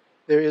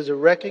 there is a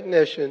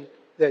recognition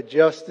that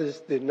justice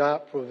did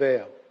not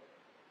prevail.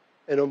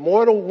 An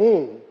immortal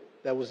wound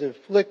that was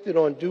inflicted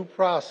on due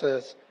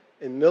process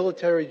in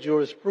military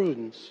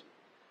jurisprudence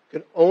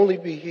could only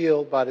be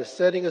healed by the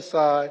setting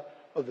aside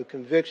of the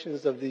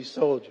convictions of these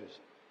soldiers.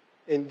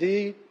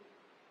 Indeed,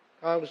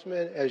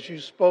 Congressman, as you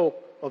spoke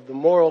of the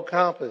moral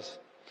compass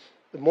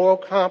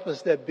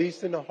that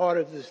beats in the heart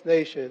of this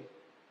nation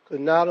could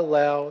not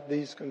allow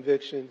these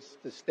convictions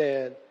to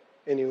stand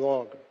any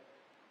longer.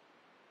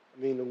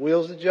 I mean, the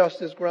wheels of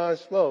justice grind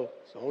slow.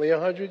 It's only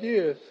 100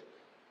 years,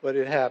 but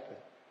it happened.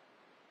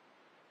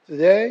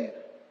 Today,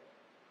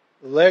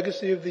 the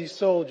legacy of these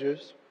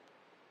soldiers,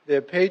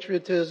 their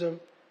patriotism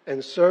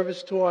and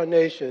service to our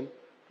nation,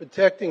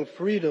 protecting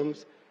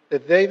freedoms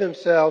that they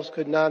themselves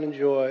could not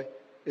enjoy,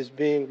 is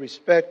being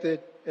respected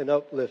and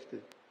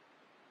uplifted.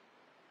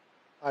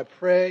 I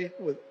pray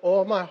with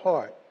all my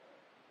heart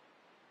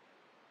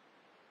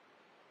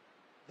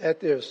that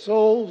their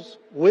souls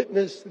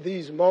witness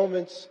these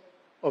moments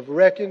of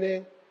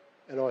reckoning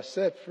and are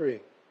set free.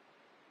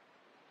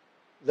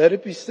 Let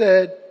it be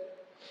said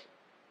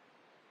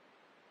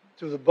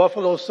to the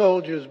Buffalo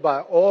Soldiers by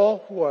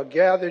all who are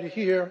gathered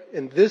here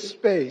in this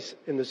space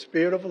in the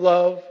spirit of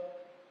love,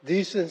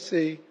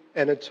 decency,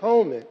 and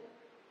atonement,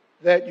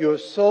 that your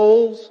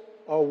souls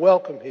are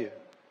welcome here.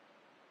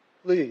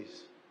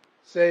 Please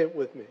say it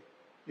with me.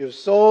 Your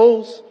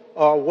souls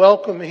are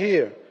welcome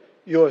here.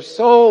 Your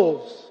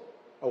souls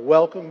are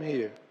welcome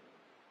here.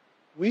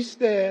 We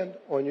stand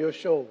on your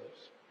shoulders,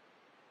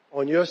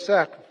 on your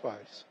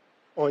sacrifice,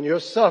 on your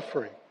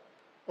suffering,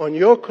 on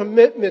your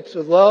commitment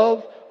to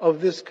love of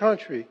this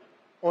country,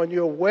 on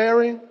your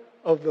wearing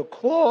of the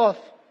cloth,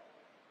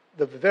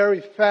 the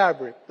very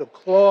fabric, the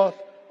cloth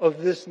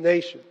of this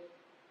nation.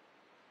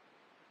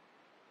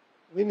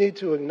 We need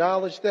to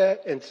acknowledge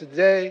that, and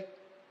today,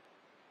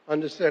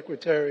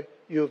 Undersecretary,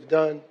 you have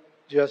done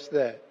just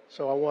that.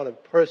 So I want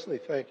to personally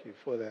thank you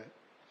for that.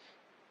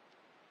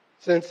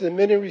 Since in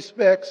many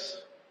respects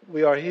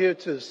we are here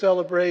to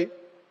celebrate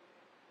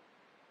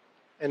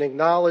and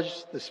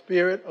acknowledge the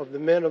spirit of the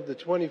men of the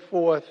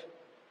 24th,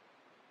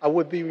 I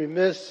would be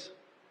remiss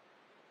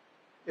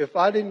if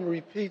I didn't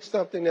repeat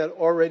something that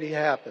already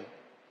happened.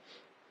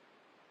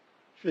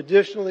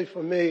 Traditionally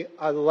for me,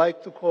 I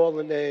like to call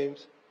the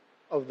names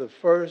of the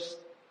first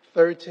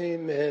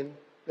 13 men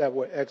that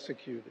were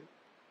executed.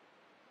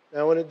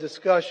 Now, in a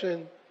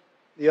discussion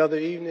the other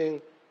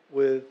evening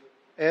with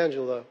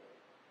Angela,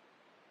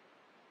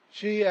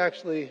 She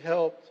actually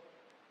helped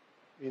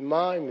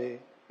remind me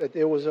that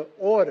there was an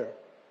order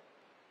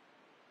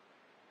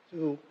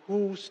to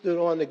who stood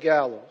on the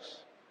gallows.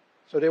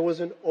 So there was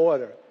an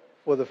order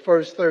for the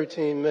first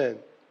 13 men.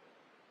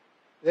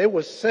 They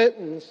were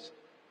sentenced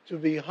to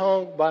be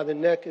hung by the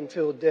neck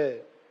until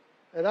dead.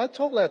 And I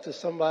told that to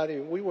somebody,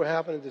 and we were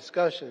having a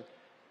discussion.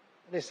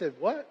 And they said,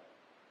 what?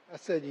 I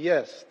said,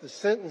 yes. The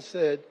sentence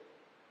said,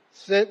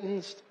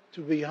 sentenced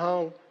to be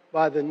hung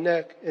by the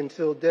neck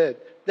until dead.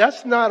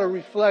 That's not a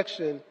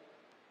reflection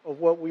of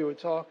what we were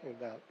talking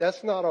about.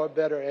 That's not our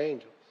better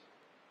angels.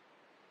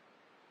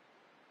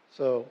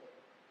 So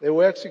they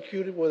were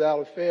executed without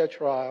a fair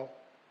trial,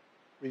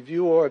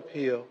 review or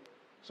appeal.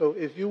 So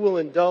if you will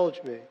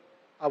indulge me,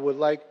 I would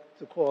like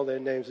to call their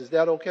names. Is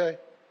that okay?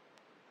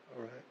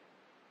 All right.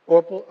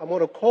 Corporal, I'm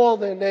going to call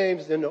their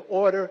names in the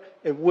order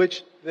in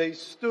which they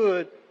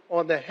stood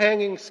on the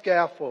hanging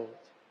scaffold.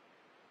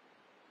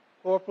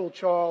 Corporal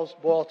Charles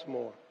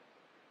Baltimore,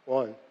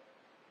 1.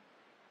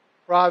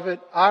 Private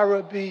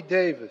Ira B.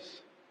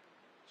 Davis,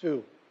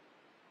 2.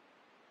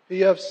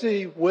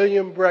 PFC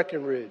William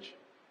Breckenridge,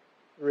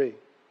 3.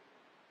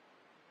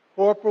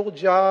 Corporal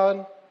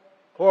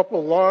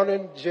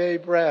Lornan J.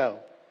 Brown,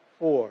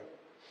 4.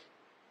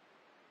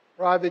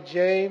 Private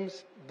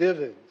James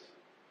Divins,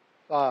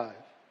 5.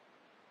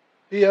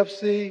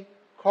 PFC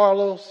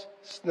Carlos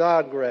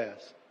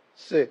Snodgrass,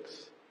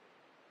 6.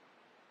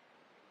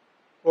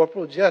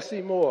 Corporal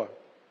Jesse Moore,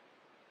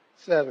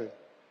 7.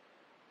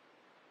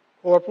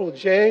 Corporal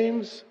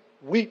James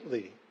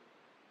Wheatley,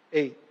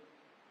 8.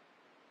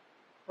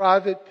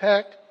 Private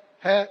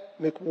Pat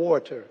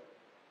McWhorter,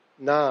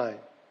 9.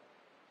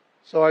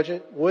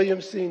 Sergeant William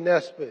C.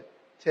 Nesbitt,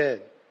 10.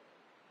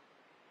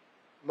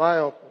 My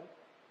uncle,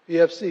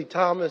 PFC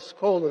Thomas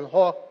Coleman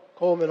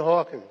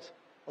Hawkins,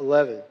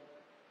 11.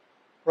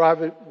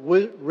 Private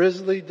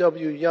Risley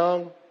W.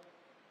 Young,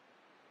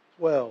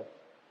 12.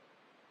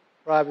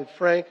 Private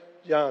Frank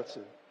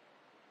Johnson,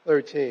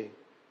 13.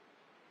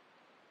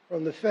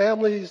 From the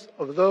families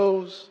of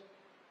those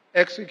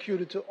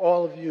executed to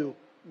all of you,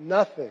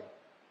 nothing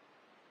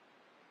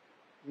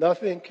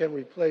can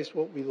replace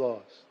what we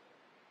lost.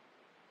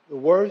 The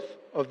worth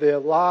of their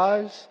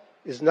lives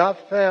is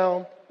not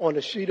found on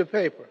a sheet of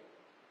paper.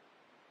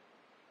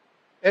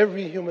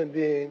 Every human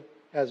being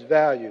has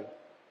value,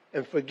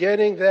 and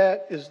forgetting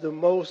that is the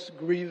most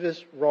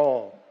grievous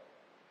wrong.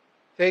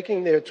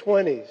 Taking their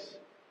 20s,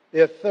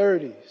 their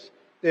 30s,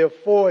 their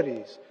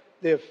 40s,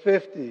 their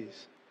 50s,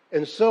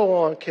 and so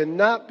on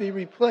cannot be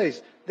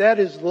replaced. That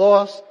is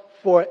lost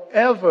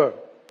forever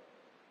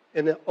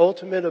in the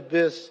ultimate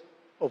abyss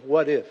of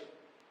what if.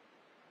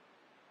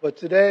 But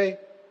today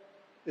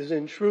is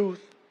in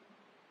truth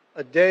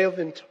a day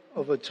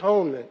of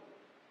atonement.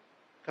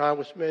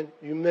 Congressman,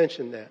 you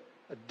mentioned that.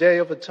 A day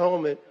of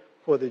atonement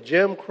for the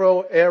Jim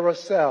Crow era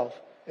South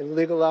and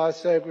legalized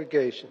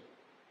segregation.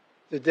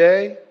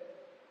 Today,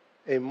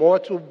 a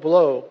mortal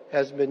blow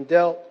has been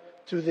dealt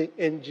to the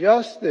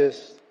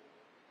injustice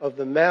of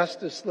the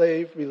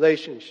master-slave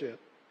relationship,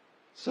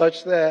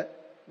 such that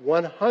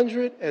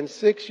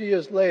 106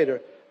 years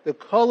later, the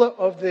color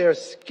of their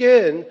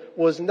skin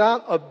was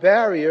not a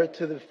barrier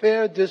to the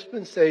fair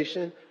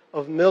dispensation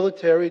of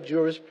military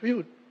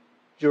jurisprudence.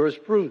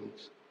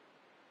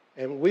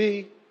 And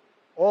we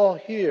all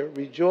here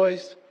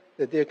rejoice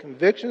that their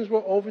convictions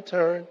were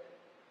overturned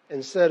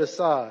and set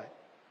aside.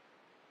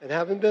 And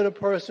having been a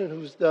person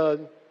who's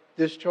done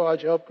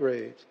discharge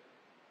upgrades,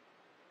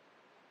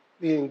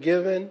 being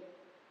given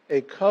a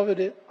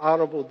coveted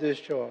honorable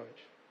discharge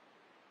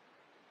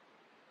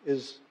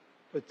is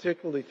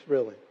particularly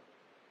thrilling.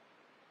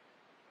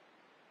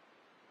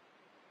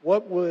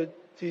 What would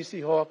T.C.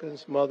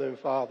 Hawkins' mother and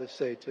father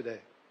say today?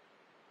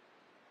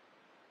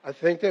 I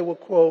think they will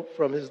quote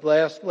from his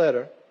last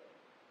letter,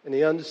 and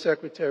the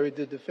Undersecretary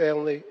did the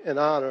family an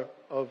honor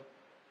of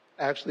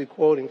actually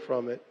quoting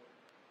from it.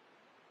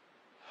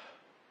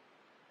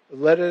 The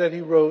letter that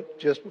he wrote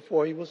just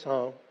before he was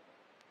hung.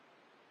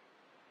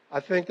 I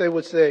think they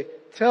would say,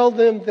 tell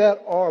them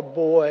that our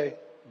boy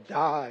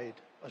died,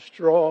 a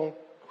strong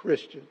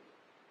Christian,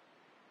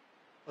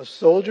 a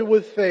soldier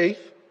with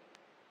faith,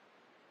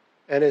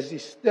 and as he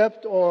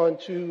stepped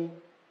onto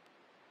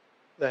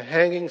the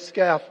hanging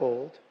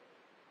scaffold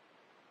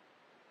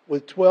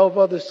with 12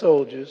 other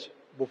soldiers,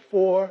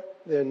 before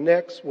their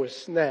necks were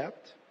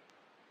snapped,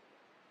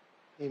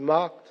 he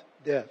mocked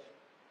death.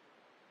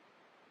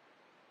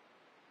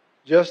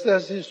 Just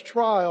as his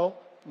trial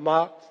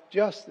mocked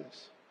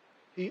justice.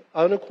 He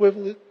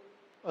unequivocally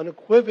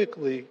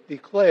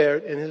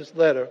declared in his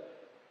letter,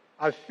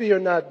 I fear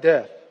not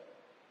death.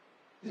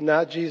 Did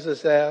not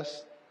Jesus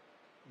ask,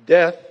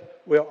 death,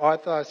 where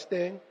art thou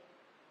sting?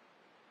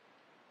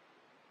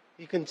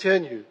 He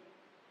continued,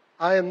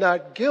 I am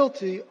not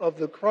guilty of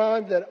the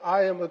crime that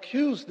I am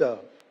accused of.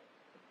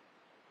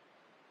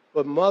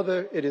 But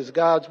mother, it is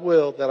God's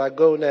will that I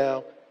go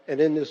now and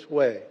in this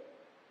way.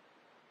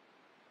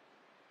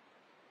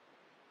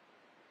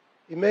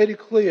 He made it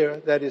clear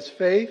that his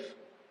faith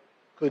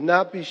could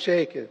not be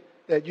shaken,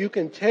 that you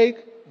can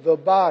take the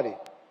body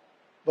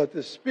but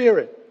the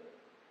Spirit,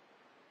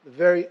 the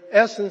very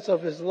essence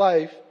of his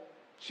life,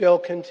 shall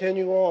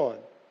continue on.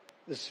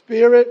 The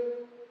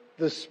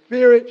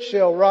Spirit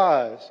shall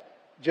rise,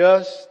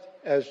 just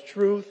as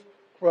truth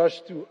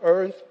crushed to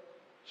earth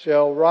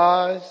shall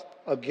rise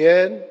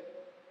again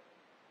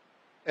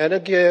and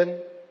again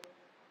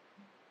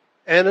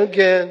and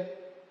again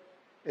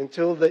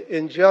until the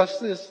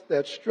injustice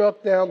that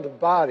struck down the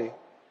body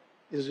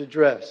is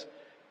addressed.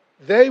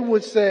 They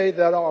would say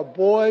that our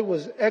boy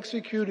was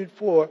executed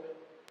for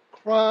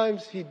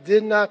crimes he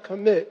did not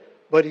commit,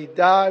 but he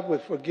died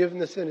with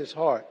forgiveness in his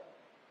heart.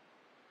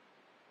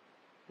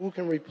 Who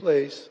can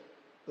replace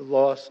the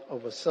loss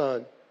of a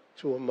son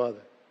to a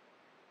mother?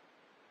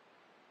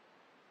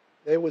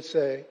 They would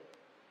say,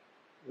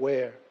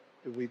 where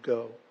do we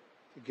go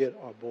to get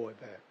our boy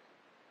back?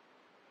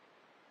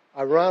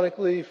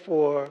 Ironically,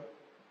 for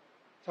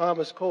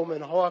Thomas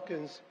Coleman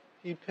Hawkins,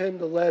 he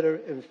penned a letter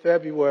in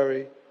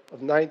February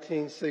of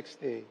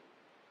 1916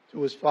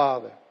 to his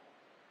father,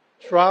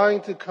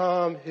 trying to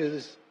calm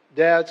his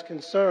dad's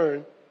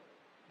concern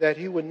that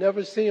he would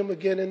never see him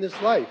again in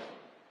this life.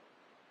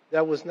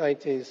 That was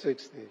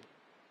 1916.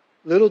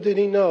 Little did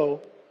he know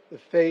the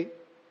fate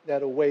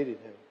that awaited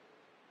him,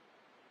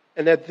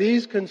 and that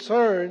these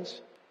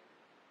concerns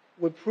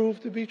would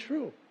prove to be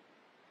true.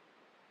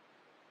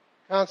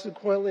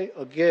 Consequently,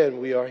 again,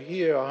 we are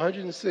here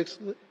 106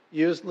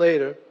 years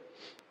later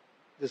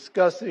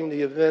discussing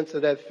the events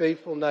of that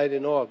fateful night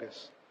in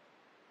August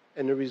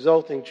and the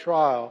resulting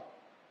trial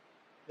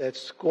that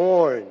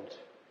scorned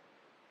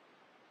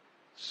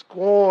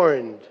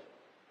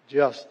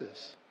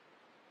justice.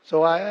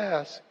 So I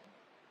ask,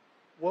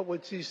 what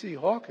would T.C.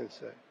 Hawkins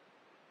say?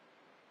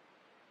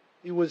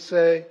 He would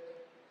say,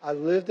 I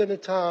lived in a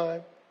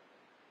time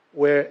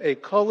where a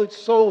colored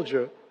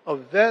soldier, a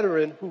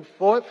veteran who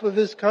fought for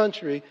this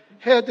country,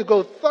 had to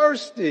go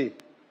thirsty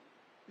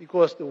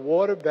because the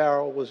water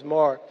barrel was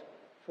marked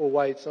for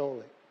whites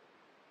only.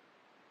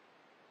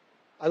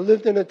 I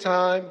lived in a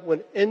time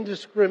when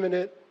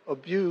indiscriminate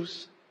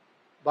abuse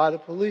by the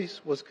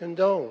police was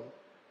condoned,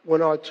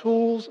 when our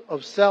tools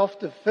of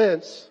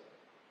self-defense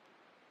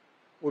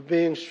were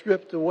being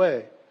stripped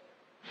away.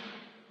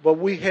 But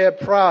we had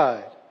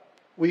pride.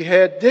 We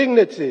had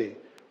dignity.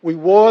 We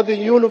wore the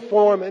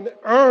uniform and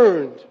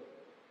earned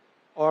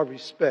our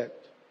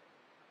respect.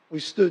 We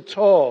stood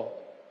tall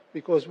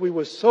because we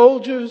were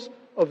soldiers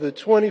of the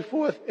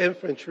 24th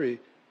Infantry,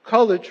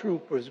 colored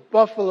troopers,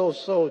 Buffalo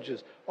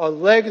Soldiers. Our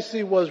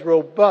legacy was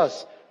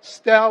robust,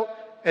 stout,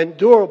 and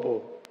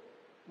durable.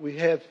 We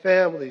had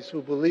families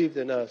who believed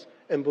in us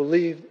and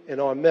believed in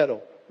our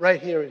mettle right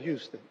here in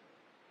Houston.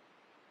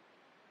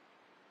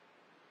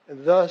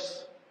 And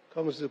thus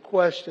comes the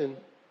question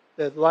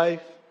that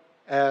life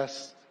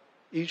asks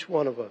each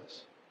one of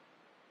us.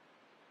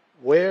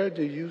 Where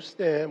do you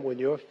stand when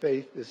your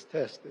faith is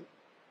tested?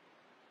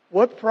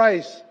 What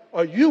price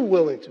are you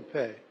willing to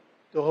pay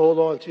to hold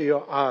on to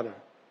your honor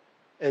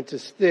and to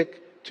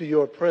stick to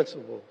your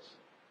principles?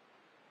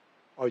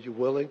 Are you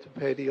willing to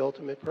pay the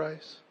ultimate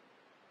price?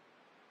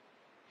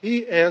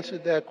 He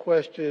answered that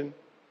question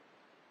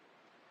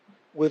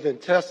with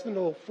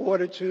intestinal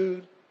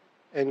fortitude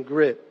and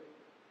grit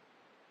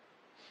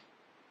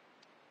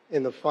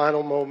in the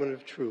final moment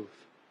of truth.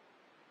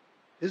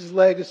 His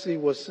legacy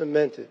was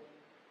cemented.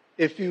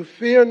 If you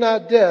fear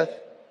not death,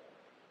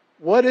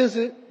 what is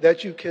it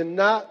that you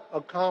cannot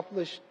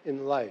accomplish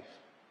in life?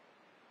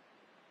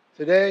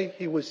 Today,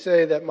 he would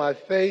say that my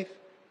faith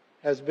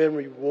has been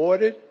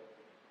rewarded,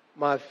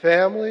 my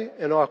family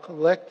and our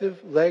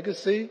collective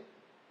legacy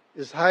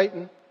is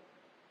heightened,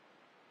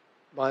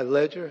 my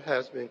ledger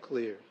has been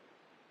cleared.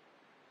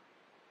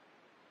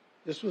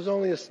 This was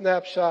only a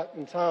snapshot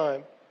in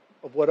time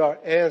of what our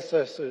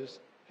ancestors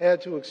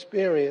had to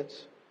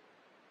experience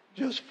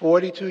just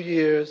 42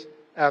 years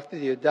after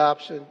the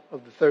adoption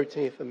of the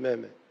 13th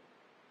Amendment.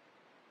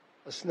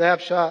 A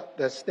snapshot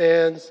that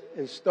stands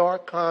in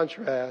stark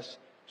contrast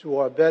to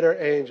our better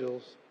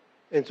angels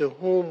and to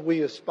whom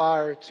we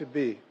aspire to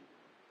be.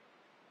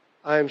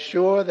 I am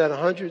sure that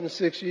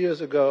 106 years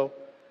ago,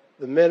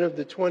 the men of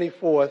the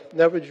 24th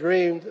never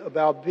dreamed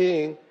about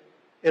being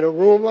in a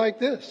room like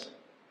this,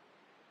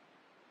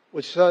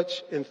 with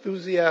such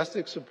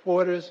enthusiastic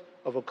supporters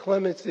of a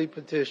clemency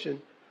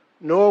petition,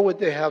 nor would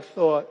they have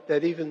thought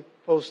that even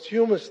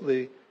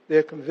posthumously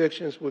their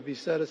convictions would be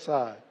set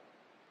aside.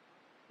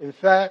 In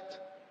fact,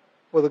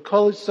 for the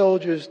colored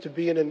soldiers to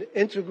be in an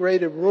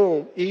integrated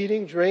room,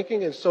 eating,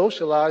 drinking, and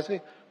socializing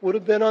would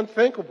have been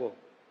unthinkable.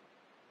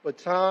 But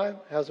time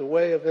has a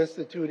way of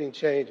instituting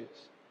changes.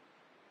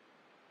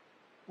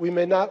 We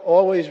may not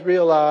always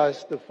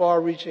realize the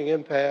far-reaching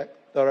impact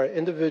that our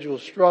individual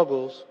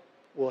struggles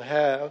will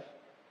have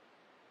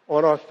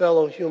on our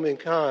fellow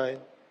humankind,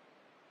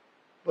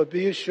 but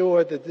be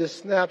assured that this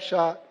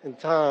snapshot in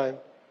time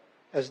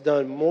has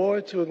done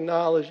more to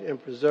acknowledge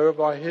and preserve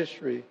our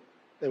history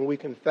than we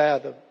can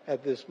fathom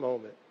at this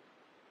moment.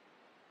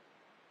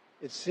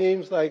 It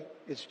seems like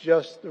it's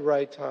just the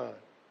right time.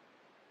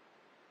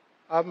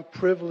 I'm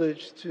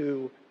privileged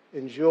to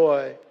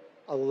enjoy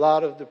a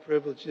lot of the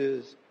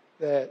privileges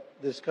that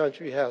this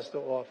country has to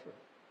offer.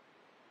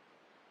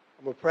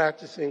 I'm a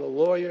practicing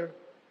lawyer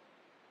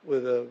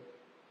with a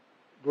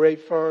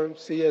great firm,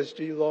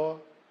 CSG Law,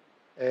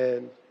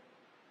 and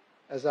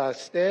as I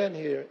stand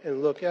here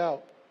and look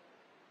out,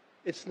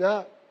 it's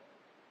not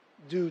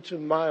due to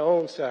my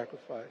own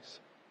sacrifice.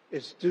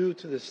 It's due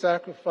to the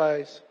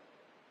sacrifice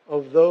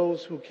of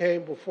those who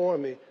came before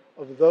me,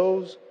 of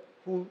those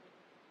who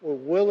were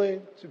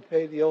willing to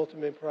pay the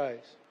ultimate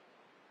price.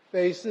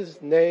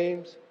 Faces,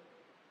 names,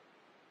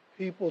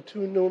 people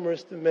too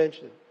numerous to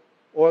mention,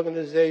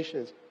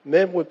 organizations,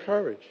 men with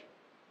courage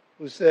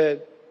who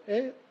said,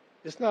 hey,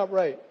 it's not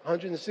right.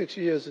 106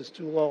 years is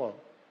too long.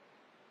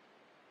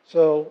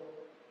 So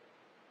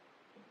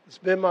it's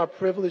been my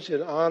privilege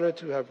and honor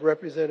to have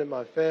represented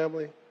my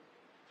family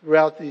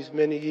throughout these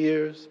many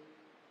years,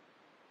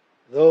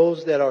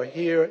 those that are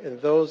here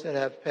and those that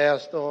have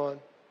passed on,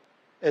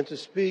 and to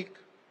speak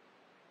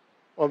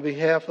on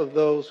behalf of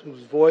those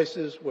whose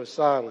voices were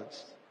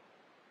silenced.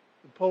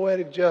 The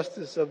poetic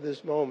justice of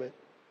this moment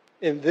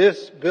in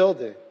this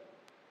building.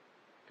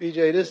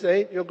 PJ, this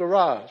ain't your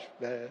garage,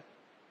 man.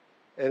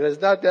 And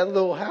it's not that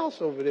little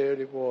house over there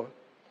anymore.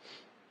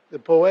 The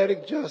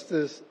poetic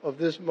justice of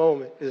this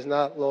moment is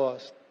not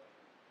lost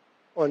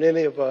on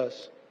any of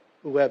us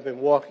who have been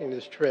walking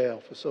this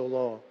trail for so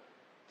long.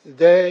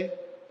 Today,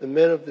 the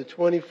men of the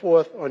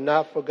 24th are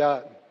not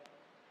forgotten.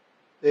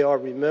 They are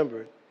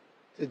remembered.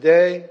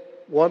 Today,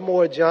 one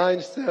more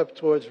giant step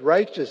towards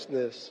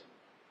righteousness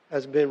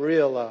has been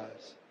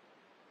realized.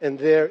 And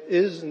there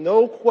is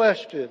no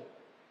question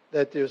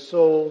that their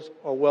souls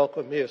are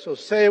welcome here. So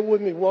say it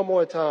with me one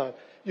more time.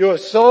 Your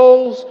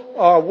souls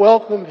are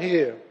welcome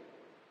here.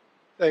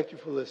 Thank you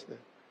for listening.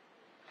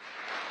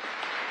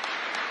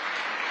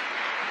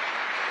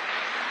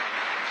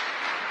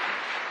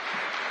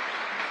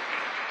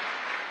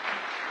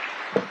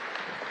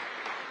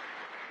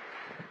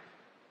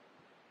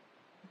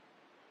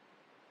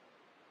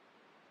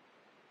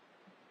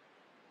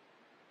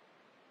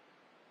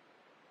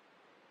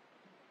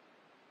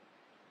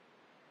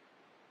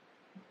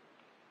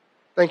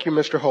 Thank you,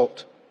 Mr.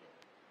 Holt.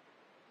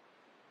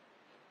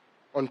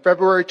 On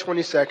February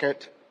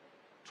 22nd,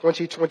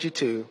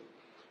 2022,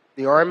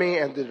 the Army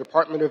and the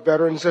Department of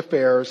Veterans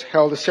Affairs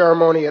held a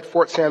ceremony at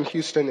Fort Sam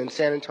Houston in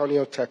San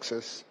Antonio,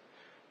 Texas,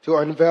 to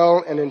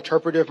unveil an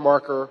interpretive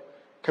marker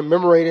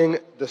commemorating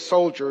the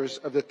soldiers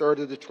of the 3rd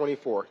of the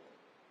 24th.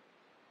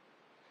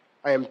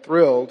 I am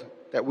thrilled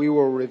that we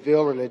will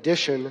reveal an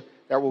addition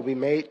that will be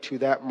made to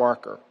that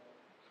marker.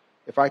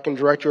 If I can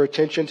direct your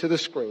attention to the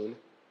screen,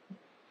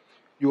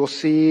 you will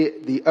see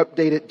the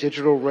updated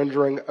digital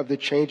rendering of the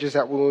changes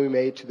that will be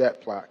made to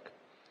that plaque.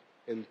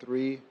 In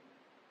 3,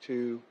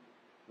 2,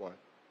 1.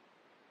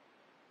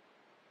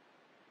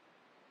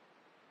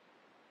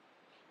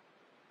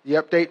 The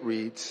update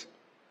reads,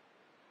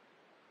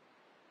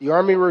 the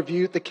Army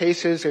reviewed the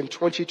cases in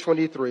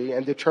 2023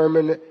 and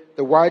determined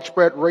the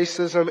widespread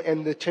racism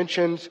and the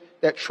tensions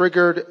that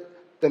triggered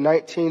the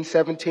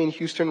 1917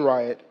 Houston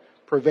riot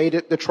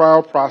pervaded the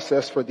trial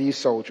process for these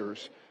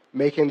soldiers,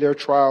 making their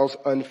trials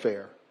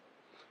unfair.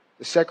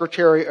 The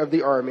Secretary of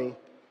the Army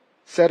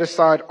set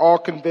aside all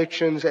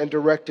convictions and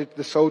directed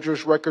the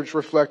soldiers' records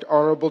reflect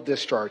honorable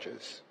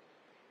discharges.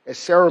 A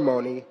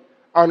ceremony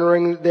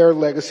honoring their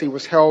legacy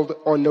was held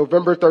on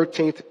November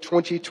 13,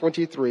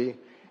 2023,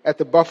 at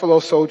the Buffalo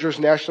Soldiers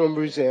National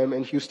Museum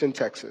in Houston,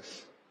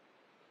 Texas.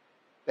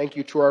 Thank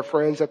you to our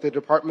friends at the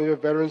Department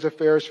of Veterans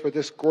Affairs for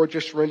this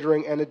gorgeous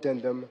rendering and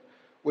addendum,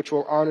 which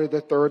will honor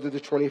the 3rd of the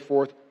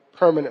 24th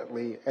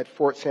permanently at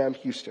Fort Sam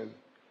Houston.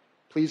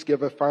 Please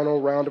give a final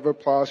round of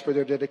applause for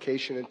their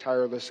dedication and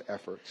tireless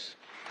efforts.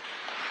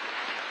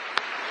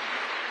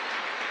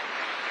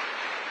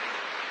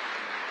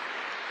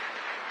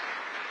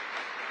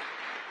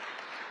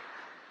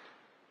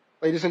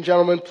 Ladies and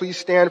gentlemen, please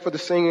stand for the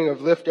singing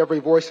of Lift Every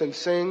Voice and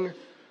Sing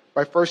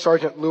by First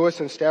Sergeant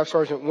Lewis and Staff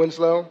Sergeant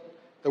Winslow.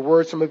 The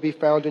words may be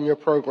found in your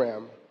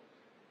program.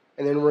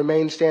 And then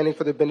remain standing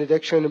for the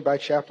benediction by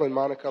Chaplain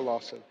Monica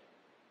Lawson.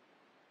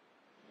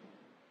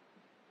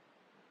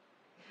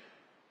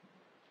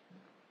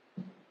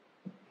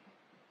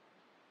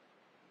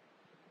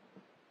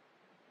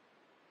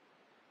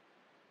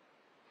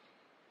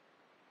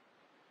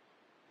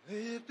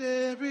 Lift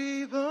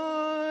every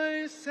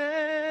voice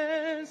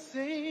and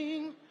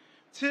sing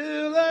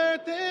till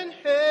earth and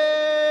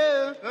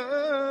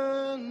heaven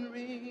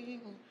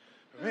ring,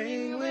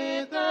 ring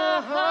with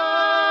the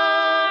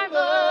harmonies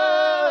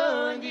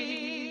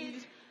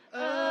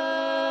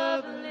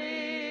of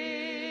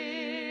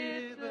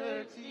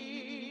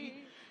liberty.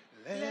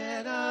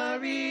 Let our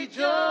rejoicing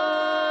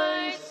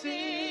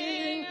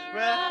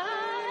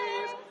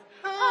rise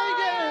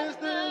high as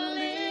the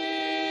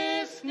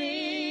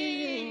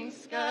listening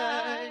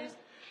skies.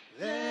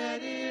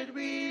 Let it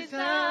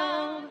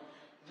resound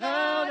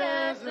loud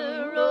as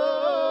the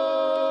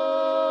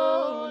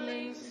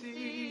rolling sea.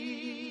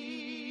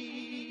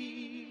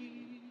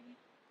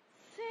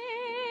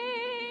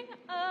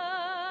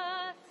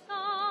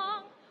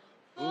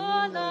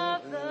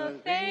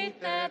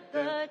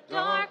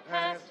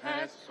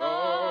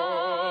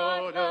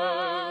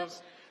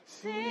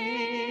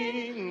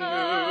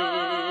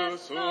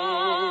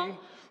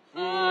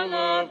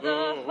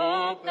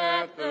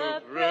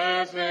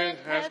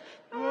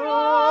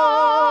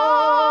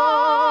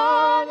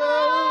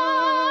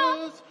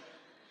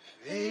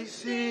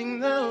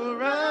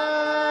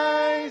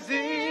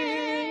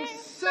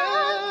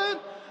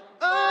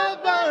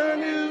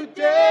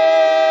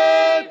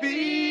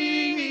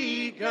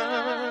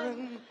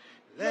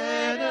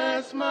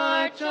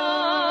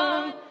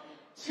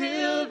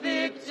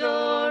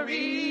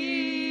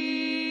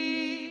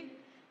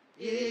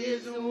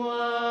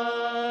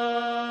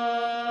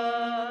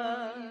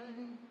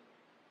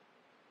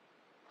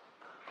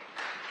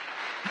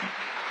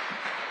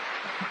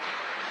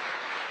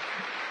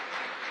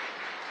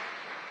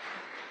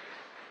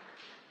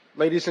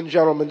 Ladies and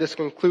gentlemen, this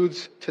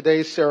concludes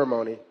today's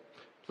ceremony.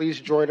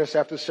 Please join us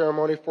after the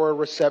ceremony for a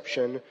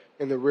reception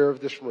in the rear of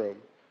this room.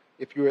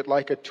 If you would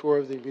like a tour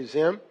of the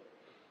museum,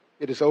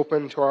 it is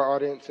open to our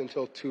audience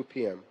until 2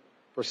 p.m.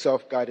 for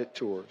self-guided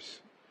tours.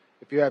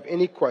 If you have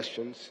any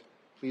questions,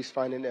 please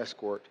find an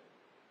escort.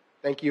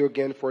 Thank you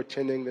again for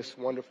attending this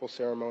wonderful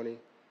ceremony.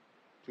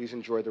 Please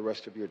enjoy the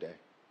rest of your day.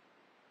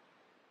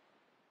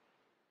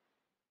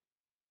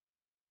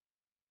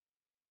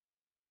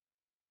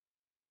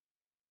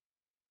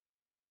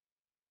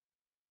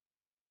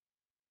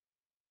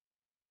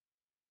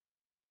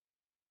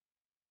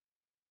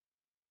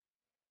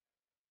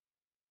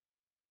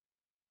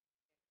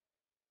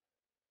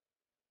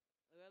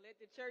 Well, let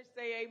the church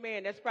say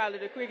amen. That's probably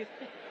the quickest.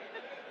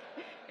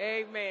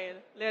 Amen.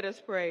 Let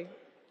us pray.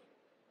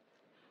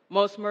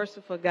 Most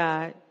merciful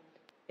God,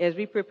 as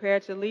we prepare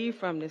to leave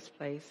from this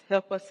place,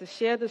 help us to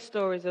share the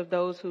stories of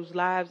those whose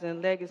lives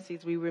and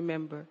legacies we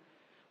remember.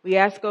 We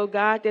ask, oh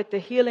God, that the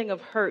healing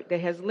of hurt that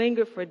has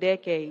lingered for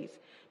decades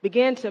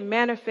begin to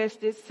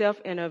manifest itself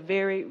in a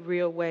very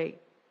real way.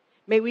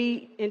 May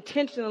we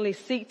intentionally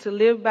seek to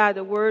live by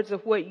the words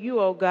of what you,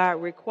 oh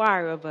God,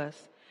 require of us,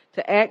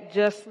 to act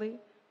justly,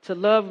 to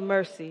love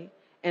mercy,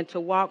 and to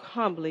walk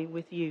humbly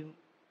with you.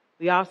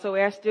 We also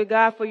ask, dear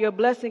God, for your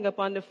blessing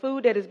upon the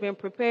food that has been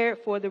prepared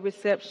for the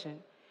reception.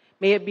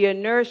 May it be a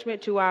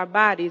nourishment to our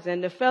bodies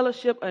and the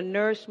fellowship a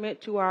nourishment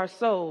to our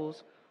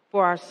souls,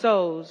 for our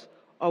souls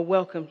are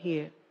welcome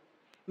here.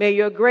 May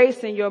your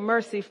grace and your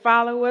mercy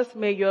follow us.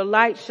 May your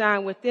light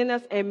shine within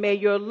us, and may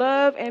your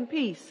love and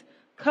peace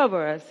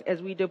cover us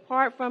as we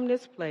depart from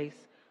this place,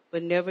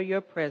 but never your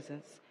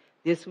presence.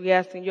 This we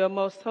ask in your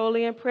most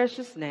holy and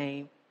precious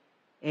name.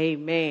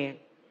 Amen.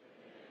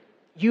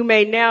 You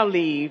may now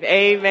leave.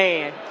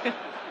 Amen.